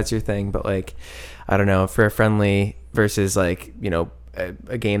club if that's your thing. But like I don't know, for a friendly versus like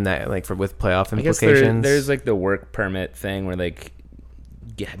a game that like with playoff implications. I guess there's like the work permit thing where like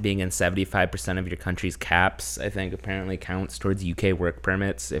being in 75% of your country's caps, I think apparently counts towards UK work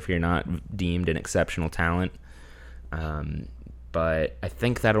permits if you're not deemed an exceptional talent. But I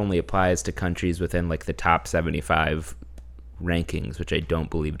think that only applies to countries within like the top 75 rankings, which I don't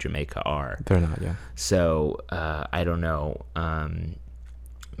believe Jamaica are. They're not, yeah. So I don't know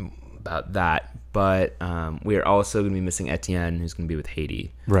about that. But we are also going to be missing Etienne, who's going to be with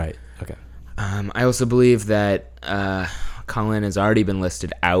Haiti. Right. Okay. I also believe that Colin has already been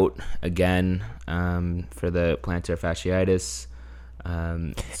listed out again for the plantar fasciitis.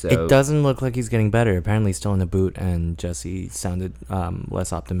 So it doesn't look like he's getting better. Apparently he's still in the boot, and Jesse sounded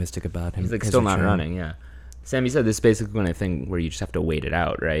less optimistic about him. He's like still not running, yeah. Sam, you said this is basically one of the thing where you just have to wait it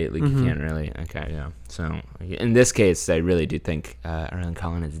out, right? Like you can't really. Okay, yeah. So in this case, I really do think Erling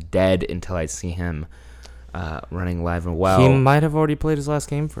Haaland is dead until I see him running live and well. He might have already played his last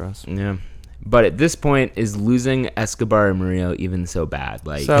game for us. Yeah. But at this point, is losing Escobar and Murillo even so bad?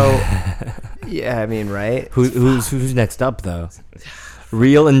 Like, so yeah, I mean, right? Who's next up though?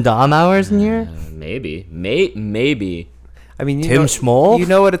 Real and Dom hours in here? Maybe. I mean, Tim Schmoll? You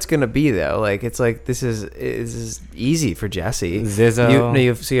know what it's gonna be though. Like it's like this is easy for Jesse.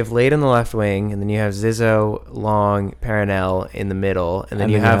 Zizzo. You have Late on the left wing, and then you have Zizzo, Long, Perenelle in the middle, and then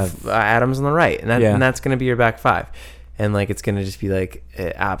you have Adams on the right, and that's gonna be your back five. And like it's gonna just be like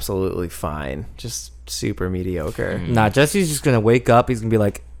absolutely fine, just super mediocre. Nah, Jesse's just gonna wake up. He's gonna be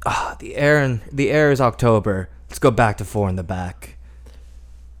like, the air is October. Let's go back to 4 in the back.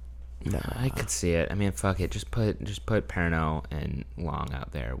 No, I could see it. I mean, fuck it. Just put Perenelle and Long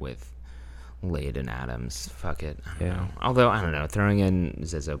out there with Lade and Adams. Fuck it. I don't know. Although I don't know, throwing in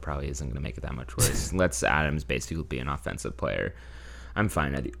Zizzo probably isn't gonna make it that much worse. Let's Adams basically be an offensive player. I'm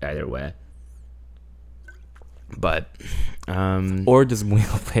fine either way. But or does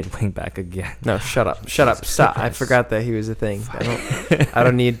Murillo play wing back again? No, shut up, stop. I forgot that he was a thing. I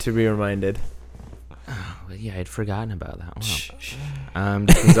don't need to be reminded. Oh, yeah, I'd forgotten about that. Wow.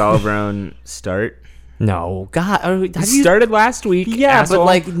 Does Oliver start? No, God, he started last week. Yeah, asshole. but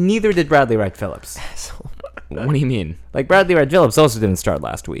like neither did Bradley Wright Phillips. What do you mean? Like Bradley Wright Phillips also didn't start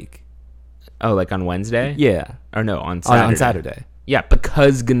last week. Oh, like on Wednesday? Yeah. Or no, on Saturday. On Saturday. Yeah,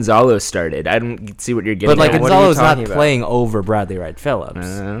 because Gonzalo started. I don't see what you're getting. But like at. Gonzalo's not playing over Bradley Wright Phillips.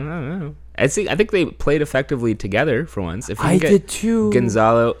 I don't know. I think they played effectively together for once. If I did too.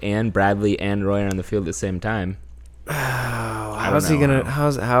 Gonzalo and Bradley and Roy are on the field at the same time. How is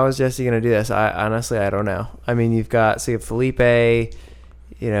Jesse gonna do this? I honestly don't know. I mean, you have Felipe, defensive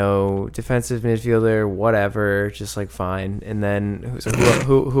midfielder, whatever, just like fine. And then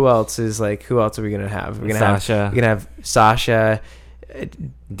who else is like? Who else are we gonna have? We're gonna have Sasha,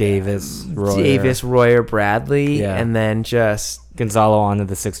 Davis, Royer, Bradley, and then just Gonzalo on to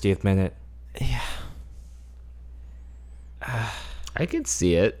the 60th minute. Yeah. I could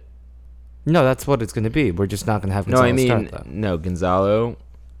see it. No, that's what it's going to be. We're just not going to have Gonzalo start, though. No, Gonzalo,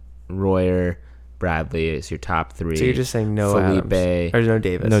 Royer, Bradley is your top three. So you're just saying no Felipe. Adams. Or no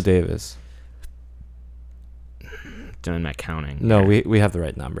Davis. No Davis. Doing my counting. No, we have the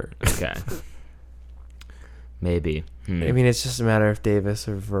right number. Okay. Maybe. I mean, it's just a matter of Davis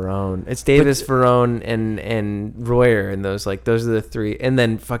or Verone. It's Davis, Verone, and Royer, and those are the three, and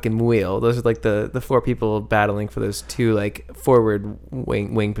then fucking Muil. Those are like the four people battling for those two like forward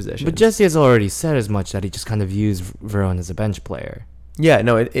wing positions. But Jesse has already said as much that he just kind of views Verone as a bench player. Yeah,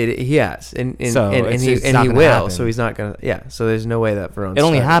 no, he has, and he will. Happen. So he's not gonna. Yeah, so there's no way that Verone. It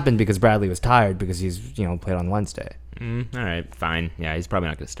only happened because Bradley was tired because he's played on Wednesday. All right, fine. Yeah, he's probably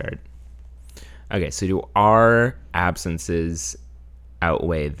not gonna start. Okay, so do our absences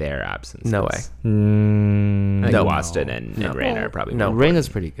outweigh their absences? No way. I think Waston and Reyna are probably no. Reyna's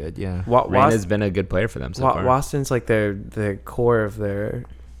pretty good, yeah. Reyna's been a good player for them so far. Waston's like the core of their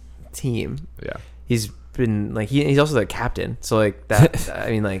team. Yeah, he's been like he's also the captain. So like that. I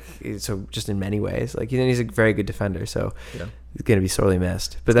mean, like so just in many ways, like he's a very good defender. So he's gonna be sorely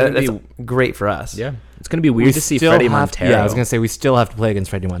missed. But that's great for us. Yeah, it's gonna be weird to see Freddie Montero. Yeah, I was gonna say we still have to play against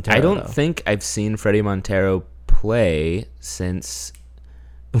Freddie Montero. I don't think I've seen Freddie Montero play since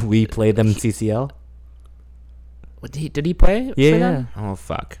we played them in CCL. Did he play? Yeah. For them? Oh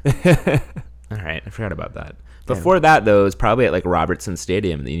fuck. All right, I forgot about that. Before that though, it was probably at like Robertson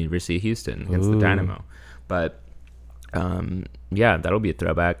Stadium at the University of Houston against the Dynamo. But that'll be a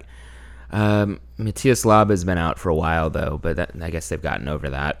throwback. Matthias Laub has been out for a while though, but I guess they've gotten over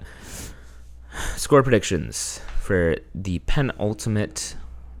that. Score predictions for the penultimate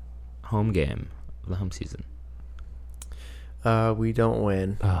home game of the home season. We don't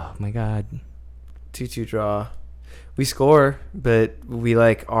win. Oh my god. 2-2 draw. We score, but we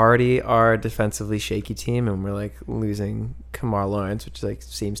like already are a defensively shaky team, and we're like losing Kamar Lawrence, which like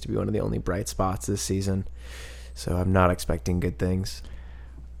seems to be one of the only bright spots this season. So I'm not expecting good things.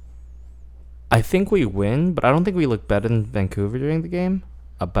 I think we win, but I don't think we look better than Vancouver during the game.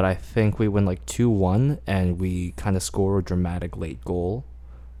 But I think we win like 2-1, and we kind of score a dramatic late goal,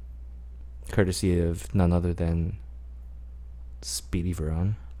 courtesy of none other than Speedy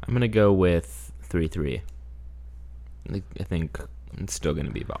Verone. I'm gonna go with 3-3. I think it's still gonna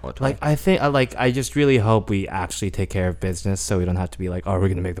be volatile. I just really hope we actually take care of business, so we don't have to be like, oh, we're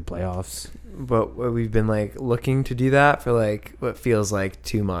gonna make the playoffs. But we've been like looking to do that for like what feels like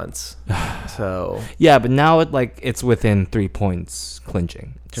 2 months. So yeah, but now it's within 3 points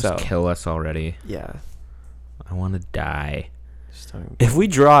clinching. Just kill us already. Yeah. I want to die. If we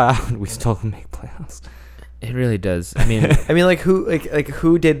draw out, we still make playoffs. It really does. I mean,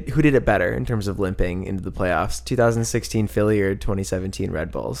 who did it better in terms of limping into the playoffs? 2016 Philly or 2017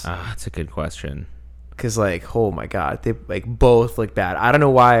 Red Bulls? that's a good question. Because oh my god, they both look bad. I don't know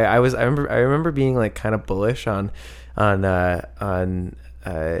why. I remember being kind of bullish on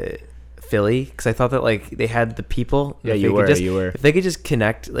Philly, because I thought that they had the people. Yeah, you were. If they could just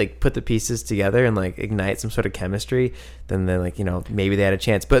connect, put the pieces together and ignite some sort of chemistry, then maybe they had a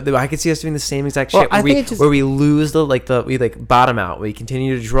chance. But I could see us doing the same exact shit where we lose we bottom out. We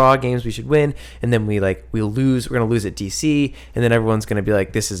continue to draw games we should win, and then we lose. We're gonna lose at DC, and then everyone's gonna be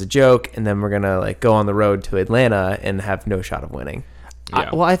like, this is a joke, and then we're gonna go on the road to Atlanta and have no shot of winning. Yeah.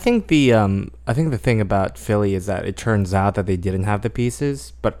 I think the thing about Philly is that it turns out that they didn't have the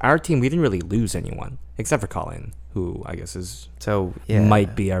pieces, but our team, we didn't really lose anyone except for Colin, who I guess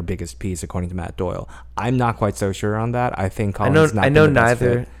might be our biggest piece according to Matt Doyle. I'm not quite so sure on that. I think Colin's not. I know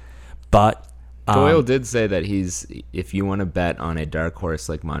neither. But Doyle did say that if you want to bet on a dark horse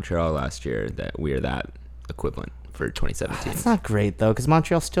like Montreal last year, that we're that equivalent for 2017. It's not great though, because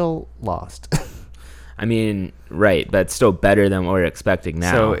Montreal still lost. I mean, right, but still better than what we're expecting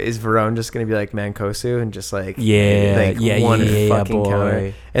now. So is Verone just going to be like Mancosu and just one fucking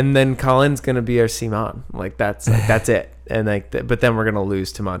counter? And then Colin's going to be our Simon. That's it. And but then we're going to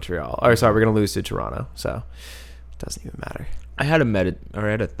lose to Montreal. Or sorry, we're going to lose to Toronto. So it doesn't even matter. I had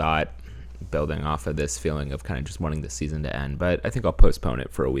a thought building off of this feeling of kind of just wanting the season to end, but I think I'll postpone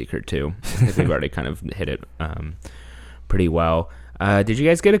it for a week or two. I think we've already kind of hit it pretty well. Did you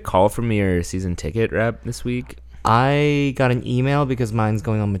guys get a call from your season ticket rep this week? I got an email because mine's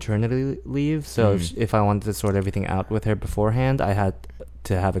going on maternity leave. So if I wanted to sort everything out with her beforehand, I had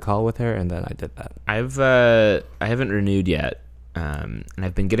to have a call with her, and then I did that. I haven't renewed yet, and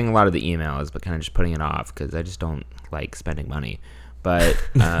I've been getting a lot of the emails, but kind of just putting it off because I just don't like spending money. But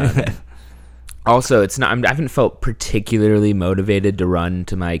also, I haven't felt particularly motivated to run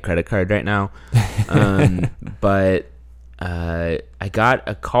to my credit card right now, but. I got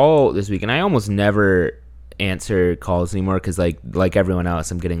a call this week, and I almost never answer calls anymore because, like everyone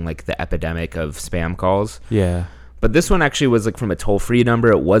else, I'm getting the epidemic of spam calls. Yeah. But this one actually was from a toll-free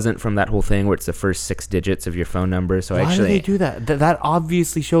number. It wasn't from that whole thing where it's the first 6 digits of your phone number. So why do they do that? That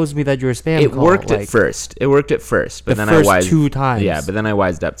obviously shows me that you're a spam call. It worked at first, but then I wised 2 times. Yeah, but then I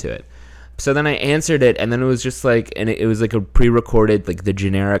wised up to it. So then I answered it, and then it was just it was a pre-recorded, the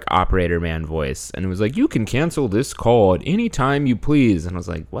generic operator man voice. And it was you can cancel this call at any time you please. And I was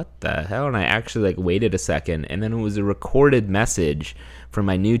like, what the hell? And I actually waited a second, and then it was a recorded message from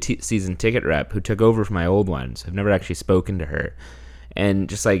my new season ticket rep who took over from my old one. So I've never actually spoken to her. And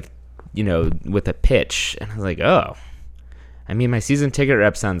just with a pitch. And I was like, oh. I mean, my season ticket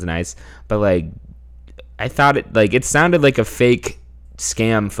rep sounds nice, but I thought it sounded like a fake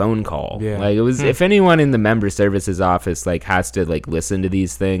scam phone call. Yeah. It was if anyone in the member services office has to listen to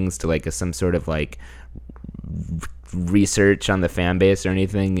these things to some sort of research on the fan base or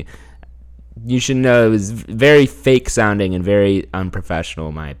anything, you should know it was very fake sounding and very unprofessional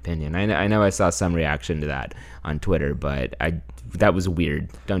in my opinion. I know I saw some reaction to that on Twitter, but that was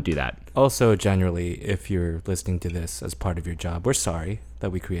weird. Don't do that. Also, generally, if you're listening to this as part of your job, we're sorry that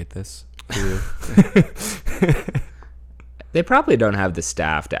we create this for you. They probably don't have the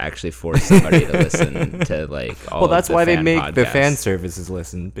staff to actually force somebody to listen to all. Well, that's why they make podcasts. the fan services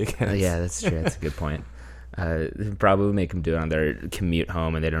listen. Because yeah, that's true. That's a good point. Probably make them do it on their commute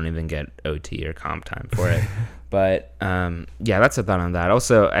home, and they don't even get OT or comp time for it. But yeah, that's a thought on that.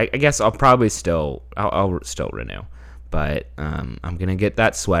 Also, I guess I'll probably I'll still renew, but I'm gonna get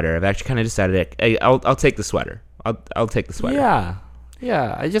that sweater. I've actually kind of decided I'll take the sweater. I'll take the sweater.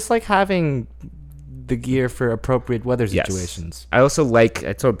 Yeah. I just like having the gear for appropriate weather situations. Yes. I also I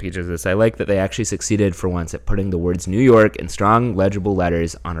told Peaches this, I like that they actually succeeded for once at putting the words New York in strong, legible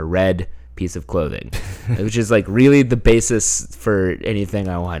letters on a red piece of clothing, which is really the basis for anything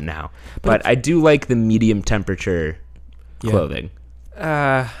I want now. But I do like the medium temperature clothing.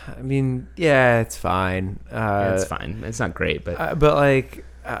 I mean, yeah, it's fine. It's fine. It's not great, but I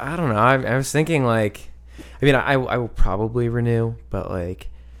don't know. I was thinking I will probably renew, but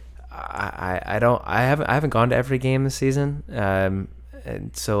I haven't gone to every game this season, and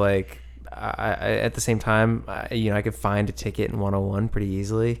so I at the same time I could find a ticket in 101 pretty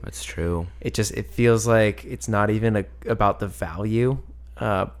easily. That's true. It feels like it's not even about the value,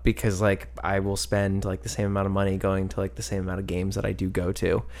 because I will spend the same amount of money going to the same amount of games that I do go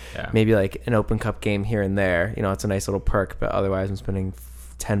to. Yeah. Maybe an Open Cup game here and there. It's a nice little perk, but otherwise I'm spending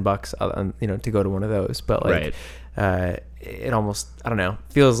 $10, to go to one of those. But like, it almost, I don't know,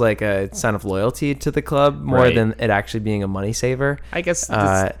 feels like a sign of loyalty to the club more than it actually being a money saver. I guess.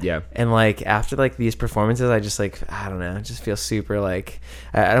 And like after like these performances, I just like, I don't know, just feel super like,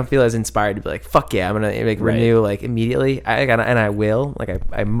 I don't feel as inspired to be like, fuck yeah, I'm gonna renew like immediately. I will like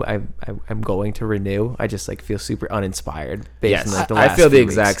I'm going to renew. I just like feel super uninspired based on like the last I feel the few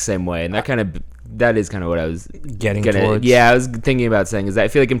exact weeks. same way, and that is kind of what I was getting towards. Yeah, I was thinking about saying is that I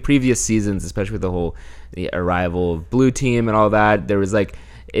feel like in previous seasons, especially with the arrival of Blue Team and all that, there was like,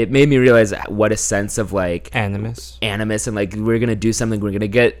 it made me realize what a sense of like animus, and like we're gonna do something, we're gonna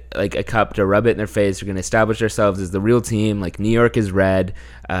get like a cup to rub it in their face, we're gonna establish ourselves as the real team, like New York is red,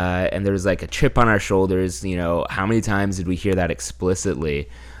 and there's like a chip on our shoulders. How many times did we hear that explicitly?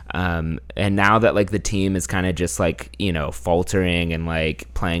 And now that like the team is kind of just like faltering and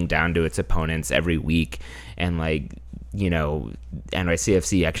like playing down to its opponents every week, and like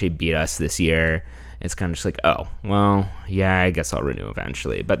NYCFC actually beat us this year, it's kind of just like, oh well, yeah, I guess I'll renew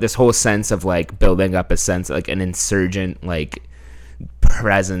eventually. But this whole sense of like building up a sense like an insurgent like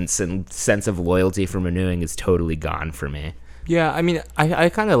presence and sense of loyalty from renewing is totally gone for me. Yeah, I mean, I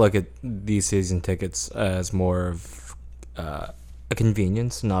kind of look at these season tickets as more of a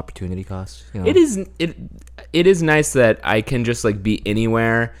convenience and opportunity cost. It is nice that I can just like be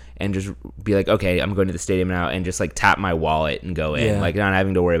anywhere and just be like, okay, I'm going to the stadium now, and just like tap my wallet and go in, like not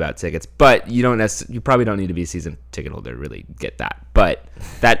having to worry about tickets. But you probably don't need to be a season ticket holder to really get that. But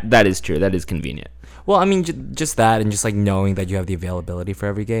that is true. That is convenient. Well, I mean, just that, and just like knowing that you have the availability for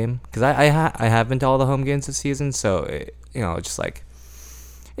every game, because I have been to all the home games this season, so just like.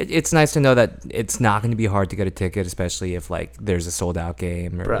 It's nice to know that it's not going to be hard to get a ticket, especially if like there's a sold out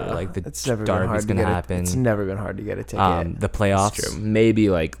game or like the derby's going to happen. It's never been hard to get a ticket. The playoffs, true. Maybe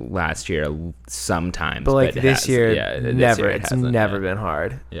like last year sometimes, but like this year, never. It's never been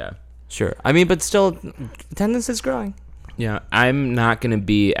hard. Yeah, sure. I mean, but still, attendance is growing. Yeah, I'm not going to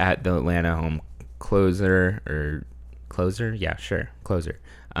be at the Atlanta home closer. Yeah, sure, closer.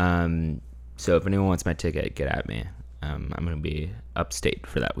 So if anyone wants my ticket, get at me. I'm going to be upstate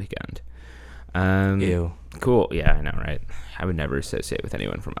for that weekend. Ew. Cool. Yeah, I know, right? I would never associate with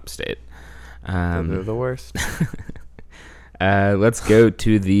anyone from upstate. They're the worst. Let's go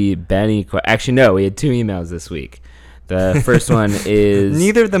to the Benny. Actually, no, we had 2 emails this week. The first one is...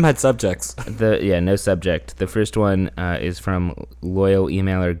 Neither of them had subjects. No subject. The first one is from loyal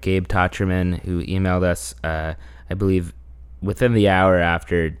emailer Gabe Tocherman, who emailed us, I believe, within the hour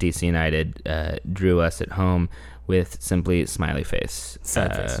after DC United drew us at home, with simply smiley face.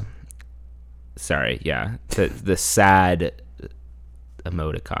 Sad face. Sorry, yeah. The sad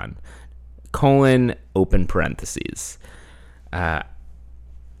emoticon. (open parentheses). Thank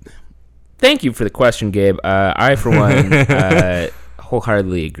you for the question, Gabe. I, for one,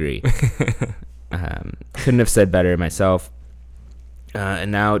 wholeheartedly agree. Couldn't have said better myself.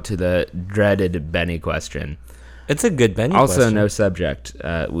 And now to the dreaded Benny question. It's a good Benny also question. No subject.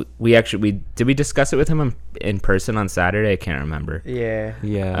 We did we discuss it with him in person on Saturday? I can't remember. Yeah.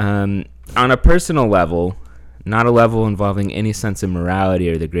 On a personal level, not a level involving any sense of morality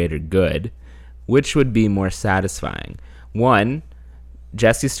or the greater good, which would be more satisfying? 1,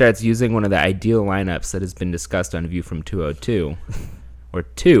 Jesse starts using one of the ideal lineups that has been discussed on View from 202. Or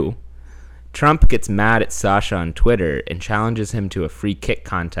 2, Trump gets mad at Sasha on Twitter and challenges him to a free kick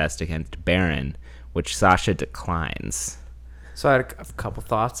contest against Barron, which Sasha declines. So I had a couple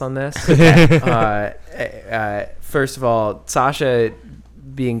thoughts on this. First of all, Sasha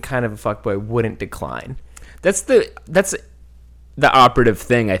being kind of a fuckboy wouldn't decline. That's the operative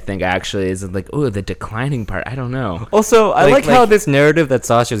thing, I think, actually, is like, oh, the declining part. I don't know. Also, I like how this narrative that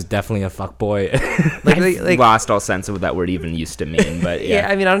Sasha's definitely a fuckboy. I've lost all sense of what that word even used to mean, but yeah.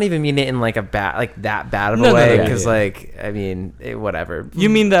 I mean, I don't even mean it in like that bad of a way, because I mean, whatever. You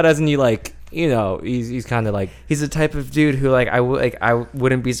mean that as in he's kind of like, he's the type of dude who I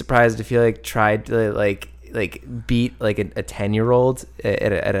wouldn't be surprised if he tried to beat a 10-year-old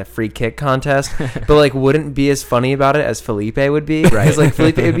at a free kick contest, but wouldn't be as funny about it as Felipe would be. Right? Because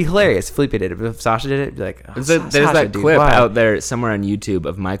Felipe, it'd be hilarious. Felipe did it, but if Sasha did it, it'd be like, there's that clip out there somewhere on YouTube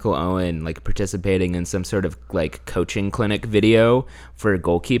of Michael Owen participating in some sort of coaching clinic video for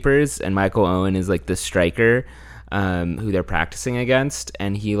goalkeepers, and Michael Owen is the striker. Who they're practicing against,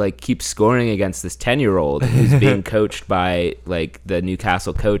 and he keeps scoring against this 10-year-old who's being coached by the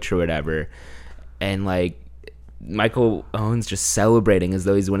Newcastle coach or whatever, and Michael Owens just celebrating as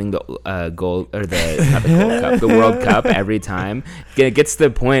though he's winning the gold or not the Gold Cup, the World Cup every time. It gets to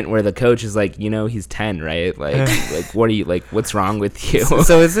the point where the coach is like, he's 10, right? Like what are you like? What's wrong with you?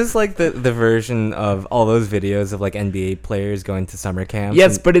 So is this like the version of all those videos of like NBA players going to summer camps?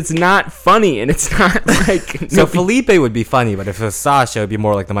 Yes, but it's not funny, and it's not like. So Felipe would be funny, but if it was Sasha, it'd be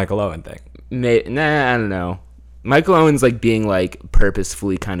more like the Michael Owen thing. Nah, I don't know. Michael Owen's like being like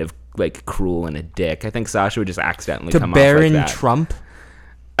purposefully kind of like cruel and a dick. I think Sasha would just accidentally come Baron off like that. Trump.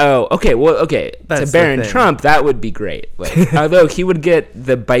 Oh, okay. Well, okay. That's to Baron the thing. Trump, that would be great. Like, although he would get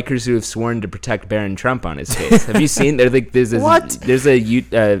the bikers who have sworn to protect Baron Trump on his face. Have you seen? There's a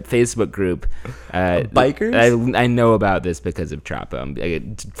Facebook group. Bikers? I know about this because of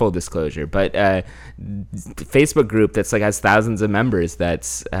Chapo. Full disclosure, but Facebook group that's like has thousands of members.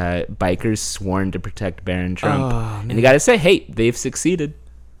 That's bikers sworn to protect Baron Trump. And you got to say, hey, they've succeeded.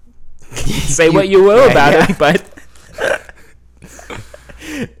 Say what you will about it, but.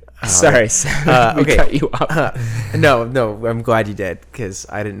 Sorry, we okay. cut you off. No, I'm glad you did because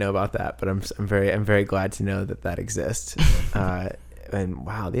I didn't know about that, but I'm very glad to know that exists. And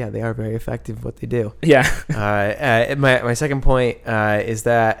wow, yeah, they are very effective at what they do. Yeah. My second point is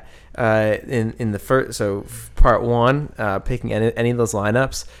that in the first part one, picking any of those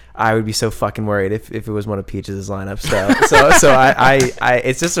lineups, I would be so fucking worried if it was one of Peaches' lineups. So I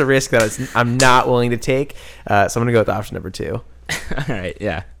it's just a risk that I'm not willing to take. So I'm gonna go with option number 2. All right.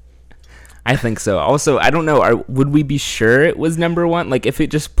 Yeah. I think so. Also, I don't know. Would we be sure it was number 1? Like, if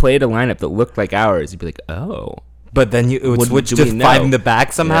it just played a lineup that looked like ours, you'd be like, oh. But then it would switch to 5 in the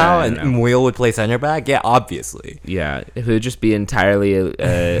back somehow, Yeah, and Will would play center back? Yeah, obviously. Yeah. If it would just be entirely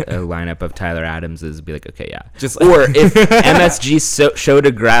a lineup of Tyler Adams, it'd be like, okay, yeah. Or if MSG showed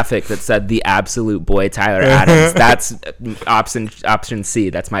a graphic that said the absolute boy Tyler Adams, that's option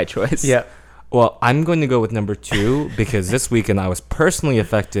C. That's my choice. Yeah. Well, I'm going to go with number 2 because this weekend I was personally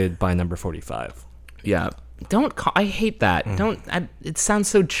affected by number 45. Yeah. I hate that. It sounds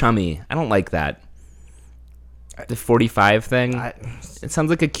so chummy. I don't like that. The 45 thing. It sounds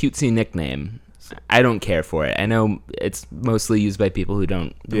like a cutesy nickname. I don't care for it. I know it's mostly used by people who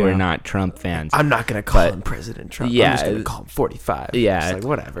are not Trump fans. I'm not gonna call him President Trump. Yeah, I'm just gonna call him 45. Yeah, it's like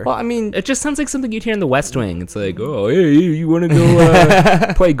whatever. Well, I mean, it just sounds like something you'd hear in the West Wing. It's like, oh, hey, you want to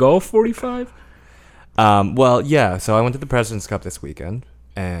go play golf, 45? Well, yeah. So I went to the President's Cup this weekend,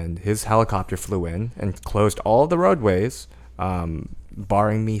 and his helicopter flew in and closed all the roadways,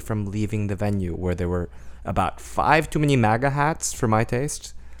 barring me from leaving the venue, where there were about 5 too many MAGA hats for my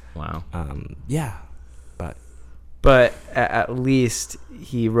taste. Wow. Yeah, but at least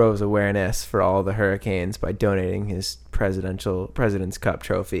he rose awareness for all the hurricanes by donating his President's Cup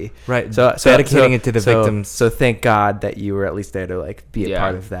trophy. Right. So dedicating it to the victims. So thank God that you were at least there to like be a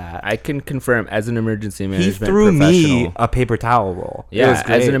part of that. I can confirm, as an emergency he management threw professional, me a paper towel roll. Yeah,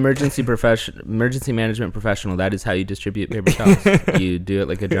 as an emergency management professional, that is how you distribute paper towels. You do it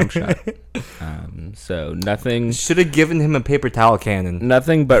like a jump shot. So nothing. Should have given him a paper towel cannon.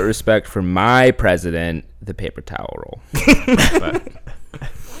 Nothing but respect for my president, the paper towel roll. But,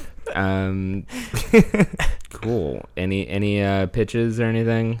 cool. Any pitches or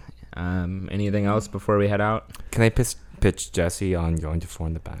anything? Anything else before we head out? Can I pitch Jesse on going to 4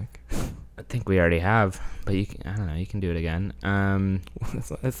 in the back? I think we already have, but I don't know. You can do it again.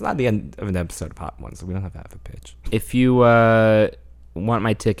 It's not the end of an episode of Hot Ones, so we don't have to have a pitch. If you want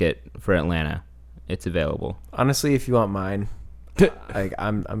my ticket for Atlanta, it's available. Honestly, if you want mine, like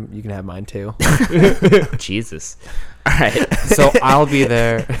I'm you can have mine too. Jesus. All right. So I'll be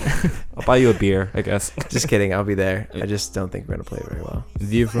there. I'll buy you a beer, I guess. Just kidding. I'll be there. I just don't think we're gonna play very well.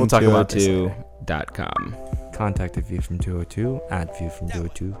 We'll talk about viewfrom202.com. Contact at viewfrom202 at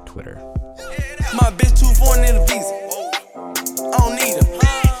viewfrom202 Twitter. My bitch too foreign in the visa. I don't need her.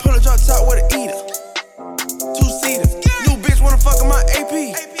 Pull a drop top with an eater. 2-seater. New bitch wanna fuck in my AP.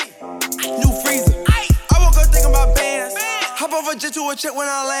 New freezer. I woke up thinking about bands. Hop off a jet to a check when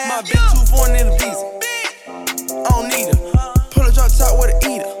I land. My bitch too foreign in the visa. I don't need her. Pull a drop top with an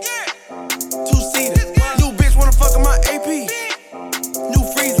eater. 2-seater. New bitch wanna fuck in my AP. New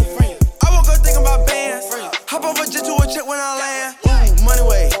freezer. I woke up thinking about bands. Hop off a jet to a check when I land. Ooh, money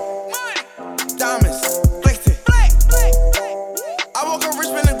way. Diamonds. Flexing. I woke up rich,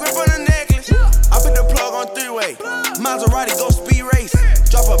 spend a grip on a necklace. I put the plug on 3-way. Maserati go speed race.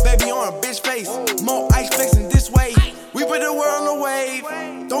 Drop a baby on a bitch face. More ice flexing this way. We put the world on the wave.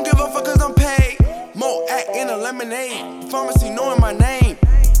 Don't give a fuck cause I'm paid. More act in a lemonade. Pharmacy knowing my name.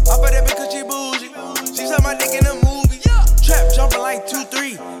 I bet that because she bougie. She suck my dick in a movie. Trap jumping like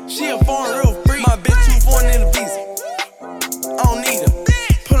 2-3. She a foreign real free. My bitch too foreign in the visa. I don't need her.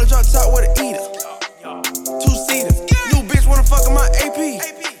 Pull a drop top with an eater. 2-seater.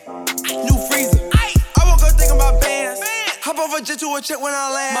 a jet to a check when I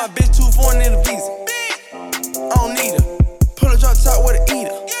land. My bitch too foreign in the visa. I don't need her. Pull a drop top with an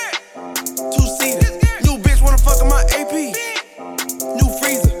eater. Two-seater. New bitch wanna fuck in my AP. New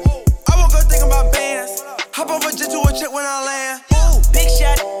freezer. I woke up thinking about bands. Hop off a jet to a check when I land. Ooh, big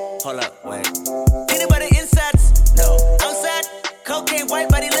shot. Hold up, wait. Anybody insides? No. Outside, cocaine white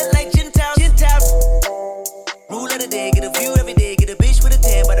body look like Gentiles. Rule of the day, get a view every day. Get a bitch with a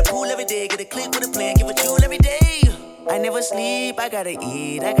tan by the pool every day. Get a click with a plan, give a jewel every day. I never sleep, I gotta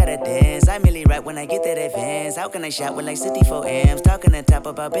eat, I gotta dance. I merely rap when I get that advance. How can I shop with like 64 amps? Talking to top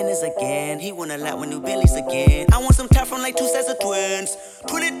about business again. He want a lot with new Bentleys again. I want some top from like two sets of twins.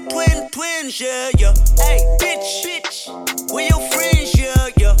 Twins, yeah. Hey, bitch, where your friends, yeah.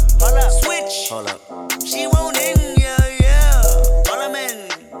 Hold up, switch. She won't in, yeah.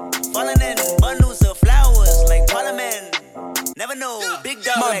 Falling in, bundles of flowers like Parliament. Never know, big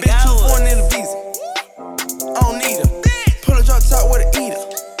dog my like bitch too ours. foreign in the visa. I don't need her. Pull a drop top with an eater.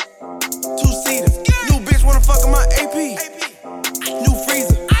 Two-seater. New bitch wanna fuck in my AP. New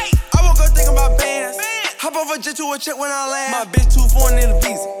freezer. I woke up thinking about bands. Hop off a jet to a check when I land. My bitch too foreign in the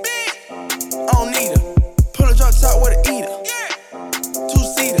visa. I don't need her. Pull a drop top with an eater.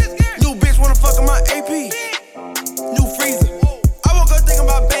 Two-seater. New bitch wanna fuck in my AP. New freezer. I woke up thinking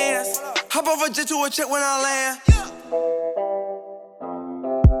about bands. Hop off a jet to a check when I land.